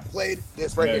 Yeah. That played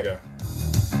this right There you here. go.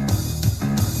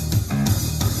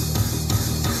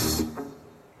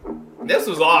 This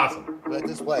was awesome. Let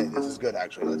this play. This is good,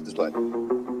 actually. Let this play.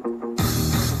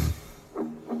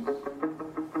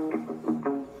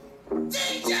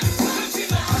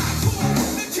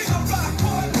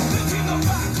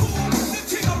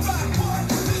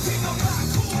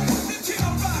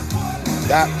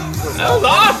 That was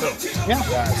awesome. Yeah.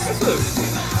 Yes. This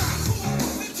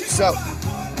was, So,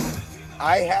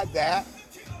 I had that,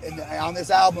 and on this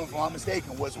album, if I'm not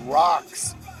mistaken, was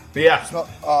Rock's yeah.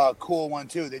 cool one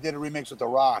too. They did a remix with The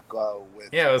Rock. With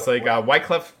Yeah, it was like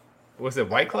Wyclef. Was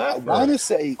it I Wyclef? want to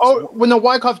say. Oh, when the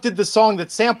Wyckoff did the song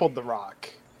that sampled The Rock.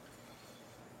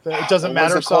 It doesn't what was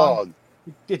matter it song. called?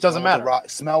 It doesn't Smell what matter. the Rock-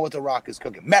 Smell what The Rock is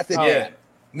cooking. Method Oh, Man. yeah.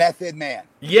 Method Man.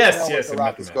 Yes, Smell yes. what The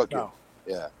Rock Method is Man. cooking. No.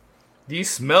 Yeah. Do you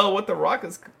smell what the Rock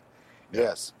is?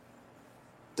 Yes.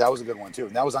 That was a good one too.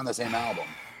 And that was on the same album.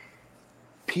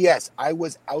 P.S. I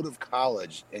was out of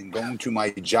college and going to my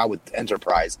job with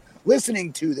Enterprise,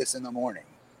 listening to this in the morning.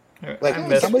 Like I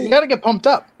miss, somebody You got to get pumped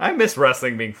up. I miss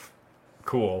wrestling being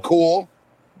cool. cool.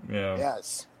 Yeah.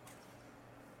 Yes.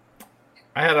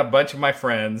 I had a bunch of my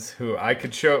friends who I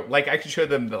could show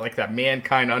them like that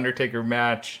Mankind Undertaker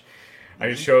match. I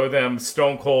could show them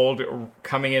Stone Cold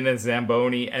coming in as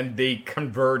Zamboni, and they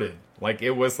converted. Like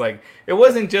it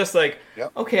wasn't just like,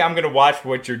 Yep. okay, I'm gonna watch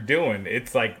what you're doing.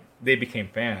 It's like they became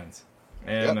fans.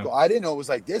 And Yep. I didn't know it was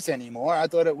like this anymore. I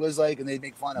thought it was like, and they'd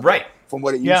make fun of Right. it from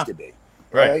what it Yeah. used to be.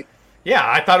 Right. Yeah,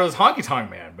 I thought it was Honky Tonk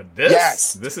Man, but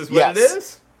Yes. this is what it Yes.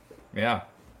 is. Yeah,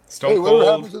 Stone Hey, whatever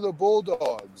happened Cold. to the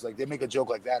Bulldogs? Like they make a joke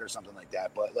like that or something like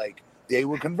that, but like they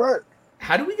would convert.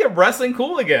 How do we get wrestling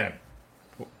cool again?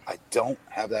 I don't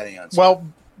have that answer. Well,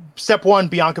 step one,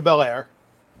 Bianca Belair.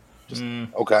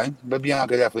 Okay, but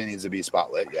Bianca definitely needs to be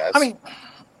spotlit. Yes. I mean,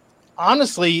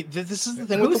 honestly, this is the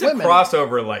thing with Who's the a women.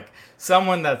 crossover? Like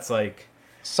someone that's like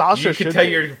Sasha you should could tell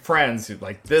be. your friends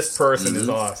like this person is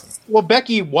awesome. Well,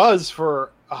 Becky was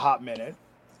for a hot minute.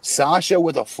 Sasha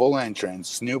with a full entrance,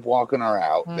 Snoop walking her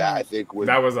out. That I think would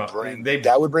That was bring, they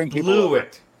that would bring people blew over.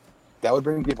 it. That would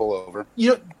bring people over. You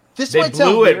know, this They might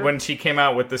sound blew it weird. when she came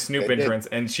out with the Snoop They did. entrance,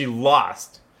 and she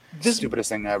lost. This, Stupidest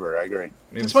thing ever. I agree. It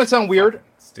this was might sound weird. fucking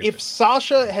stupid. If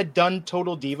Sasha had done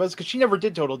Total Divas, because she never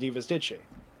did Total Divas, did she?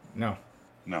 no,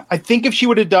 I think if she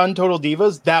would have done Total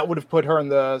Divas, that would have put her in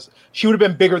the. She would have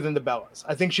been bigger than the Bellas.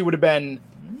 I think she would have been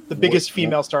the biggest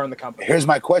female star in the company. Here's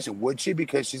my question: would she?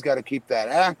 Because she's got to keep that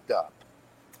act up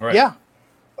right. Yeah,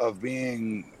 of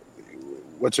being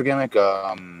what's her gimmick?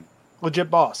 legit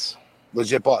boss.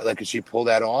 Legit boss. Like, could she pull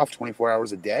that off 24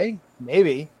 hours a day?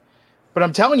 Maybe. But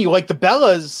I'm telling you, like the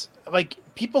Bellas, like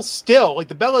people still, like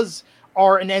the Bellas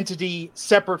are an entity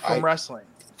separate from wrestling.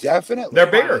 Definitely, They're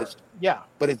bigger. It's- Yeah.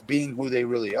 but it's being who they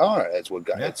really are. That's what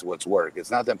Yeah. That's what's work.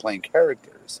 It's not them playing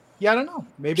characters. Yeah, I don't know.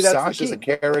 Maybe that's Sasha's the a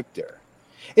key. character.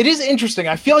 It is interesting.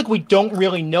 I feel like we don't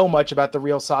really know much about the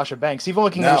real Sasha Banks, even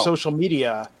looking at her No. social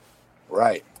media.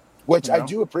 Right. Which You I know?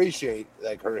 do appreciate,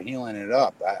 like her healing it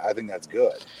up. I think that's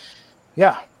good.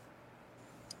 Yeah.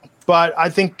 But I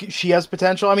think she has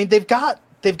potential. I mean, they've got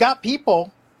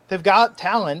people, they've got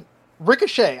talent.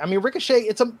 Ricochet. I mean, Ricochet,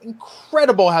 it's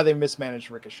incredible how they mismanaged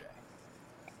Ricochet.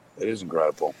 It is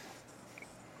incredible.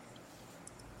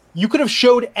 You could have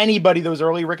showed anybody those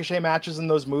early Ricochet matches and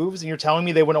those moves, and you're telling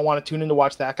me they wouldn't want to tune in to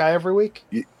watch that guy every week?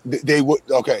 They would.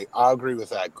 Okay, I'll agree with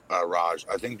that, Raj.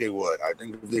 I think they would. I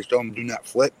think if they show him do not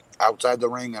flip outside the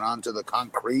ring and onto the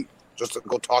concrete just to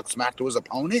go talk smack to his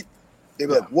opponent, they'd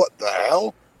be like, "What the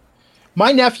hell?"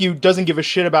 My nephew doesn't give a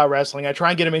shit about wrestling. I try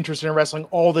and get him interested in wrestling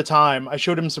all the time. I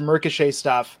showed him some Ricochet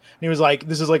stuff, and he was like,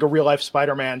 this is like a real-life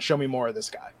Spider-Man. Show me more of this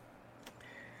guy.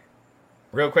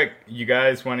 Real quick, you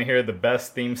guys want to hear the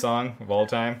best theme song of all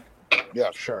time?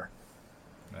 Yeah, Sure.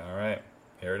 All right,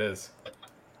 here it is.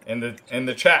 In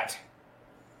the chat.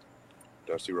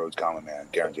 Dusty Rhodes Common Man,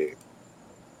 guaranteed.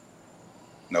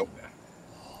 Nope.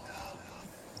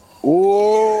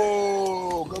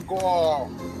 Ooh, good call.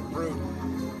 Rude.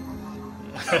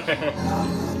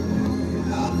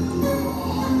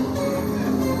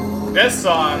 This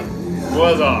song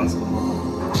was awesome.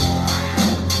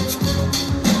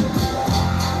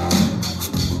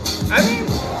 I mean,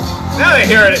 now that I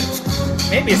hear it,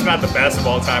 maybe it's not the best of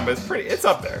all time, but it's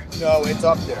up there. No, it's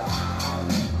up there.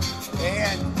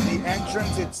 And the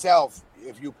entrance itself,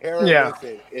 if you pair it with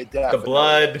it, it definitely the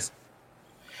blood.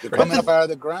 They're coming up out of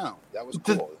the ground. That was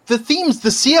cool. The themes, the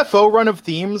CFO run of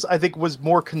themes, I think was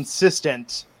more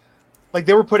consistent. Like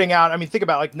they were putting out, I mean, think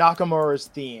about like Nakamura's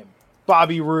theme,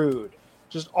 Bobby Roode,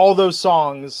 just all those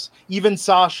songs, even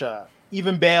Sasha,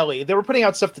 even Bailey. They were putting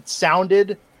out stuff that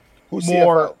sounded Who's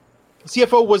more. CFO?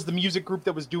 CFO was the music group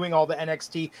that was doing all the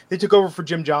NXT. They took over for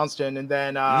Jim Johnston, and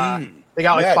then they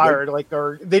got fired,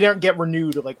 or they didn't get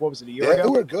renewed. Like what was it, a year ago? They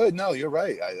were good. No, you're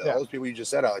right. All those people you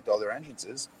just said, I liked all their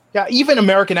entrances. Yeah, even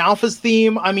American Alpha's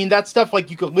theme. I mean, that stuff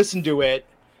like you could listen to it.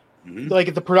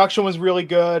 Like the production was really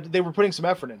good. They were putting some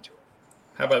effort into it.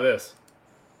 How about this?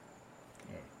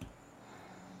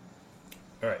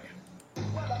 All right.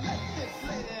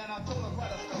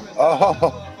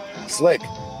 Oh, slick.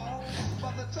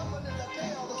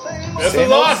 This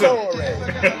is awesome.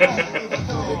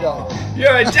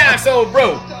 You're a jive soul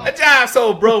bro. A jive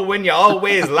soul bro when you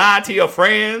always lie to your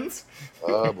friends.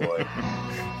 Oh, boy.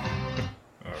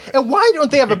 And why don't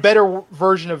they have a better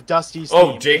version of Dusty's theme?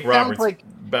 Oh, Jake Roberts,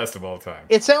 best of all time.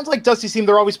 It sounds like Dusty's theme,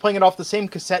 they're always playing it off the same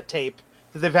cassette tape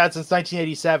that they've had since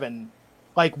 1987.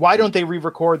 Like, why don't they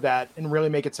re-record that and really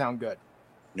make it sound good?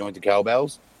 You want the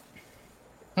cowbells?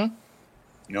 You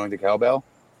want the cowbell?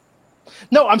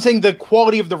 No, I'm saying the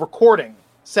quality of the recording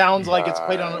sounds like it's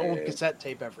played on an old cassette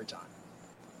tape every time.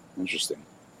 Interesting.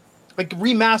 Like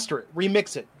remaster it,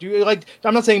 remix it.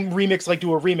 I'm not saying remix like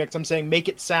do a remix. I'm saying make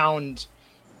it sound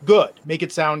good, make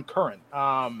it sound current,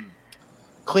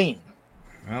 clean.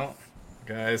 Well,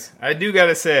 guys, I do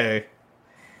gotta say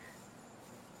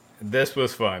this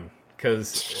was fun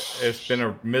because it's been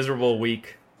a miserable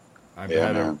week. I've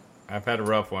had a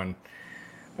rough one.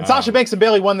 And Sasha Banks and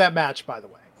Bailey won that match, by the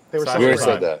way. They were we already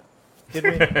said that. Did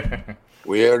we?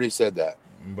 We already said that.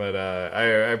 But I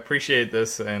appreciate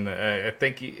this, and I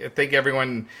think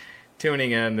everyone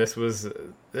tuning in. This has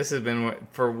been,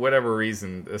 for whatever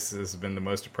reason, this has been the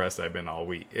most depressed I've been all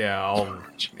week. Yeah,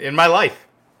 in my life.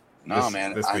 No,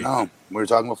 man, I know. We were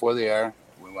talking before the air.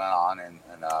 We went on, and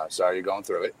sorry you're going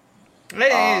through it.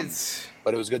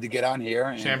 But it was good to get on here.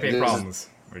 And champagne problems.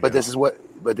 But this is what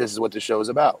the show is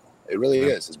about. It really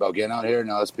is. It's about getting out here and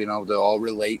us being able to all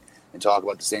relate and talk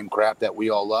about the same crap that we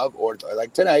all love, or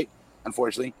like tonight,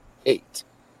 unfortunately, hate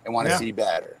and want to see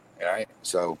better. All right.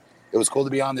 So it was cool to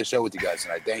be on this show with you guys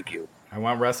tonight. Thank you. I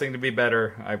want wrestling to be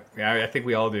better. I think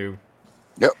we all do.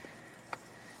 Yep.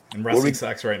 And wrestling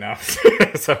sucks right now.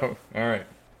 So, all right.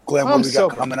 Glenn, what we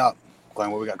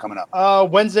got coming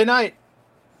up? Wednesday night,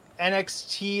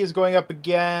 NXT is going up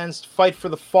against Fight for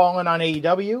the Fallen on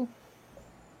AEW.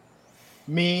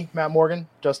 Me, Matt Morgan,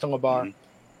 Justin LaBar.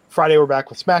 Friday, we're back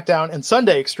with SmackDown. And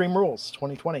Sunday, Extreme Rules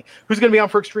 2020. Who's going to be on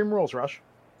for Extreme Rules, Rush?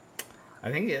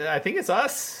 I think it's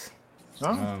us.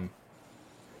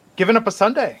 Giving up a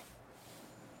Sunday.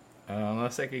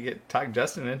 Unless I could talk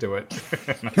Justin into it.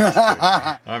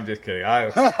 I'm just kidding.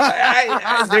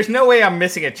 There's no way I'm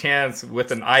missing a chance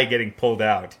with an eye getting pulled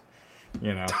out.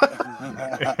 You know.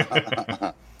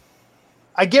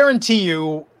 I guarantee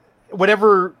you,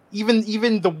 whatever,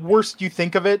 even the worst you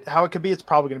think of it, how it could be, it's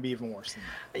probably going to be even worse than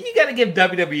that. You got to give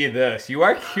WWE this. You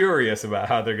are curious about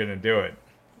how they're going to do it.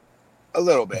 A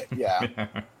little bit, yeah.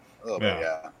 A little bit,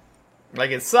 yeah.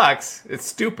 Like, it sucks. It's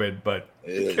stupid, but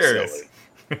you're curious.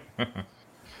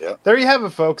 Yep. There you have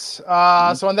it, folks.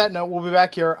 So on that note, we'll be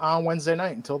back here on Wednesday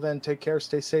night. Until then, take care,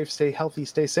 stay safe, stay healthy,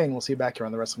 stay sane. We'll see you back here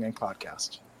on the Wrestling Gang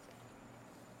Podcast.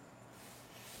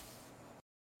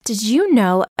 Did you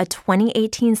know a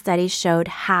 2018 study showed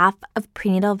half of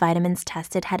prenatal vitamins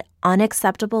tested had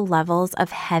unacceptable levels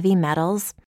of heavy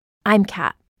metals? I'm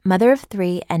Kat, mother of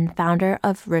 3 and founder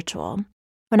of Ritual.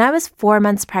 When I was 4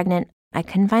 months pregnant, I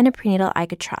couldn't find a prenatal I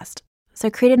could trust, so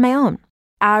I created my own.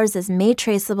 Ours is made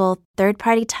traceable,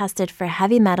 third-party tested for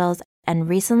heavy metals, and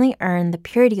recently earned the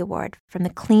Purity Award from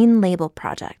the Clean Label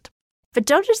Project. But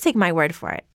don't just take my word for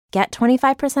it. Get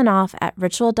 25% off at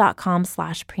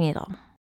ritual.com/prenatal.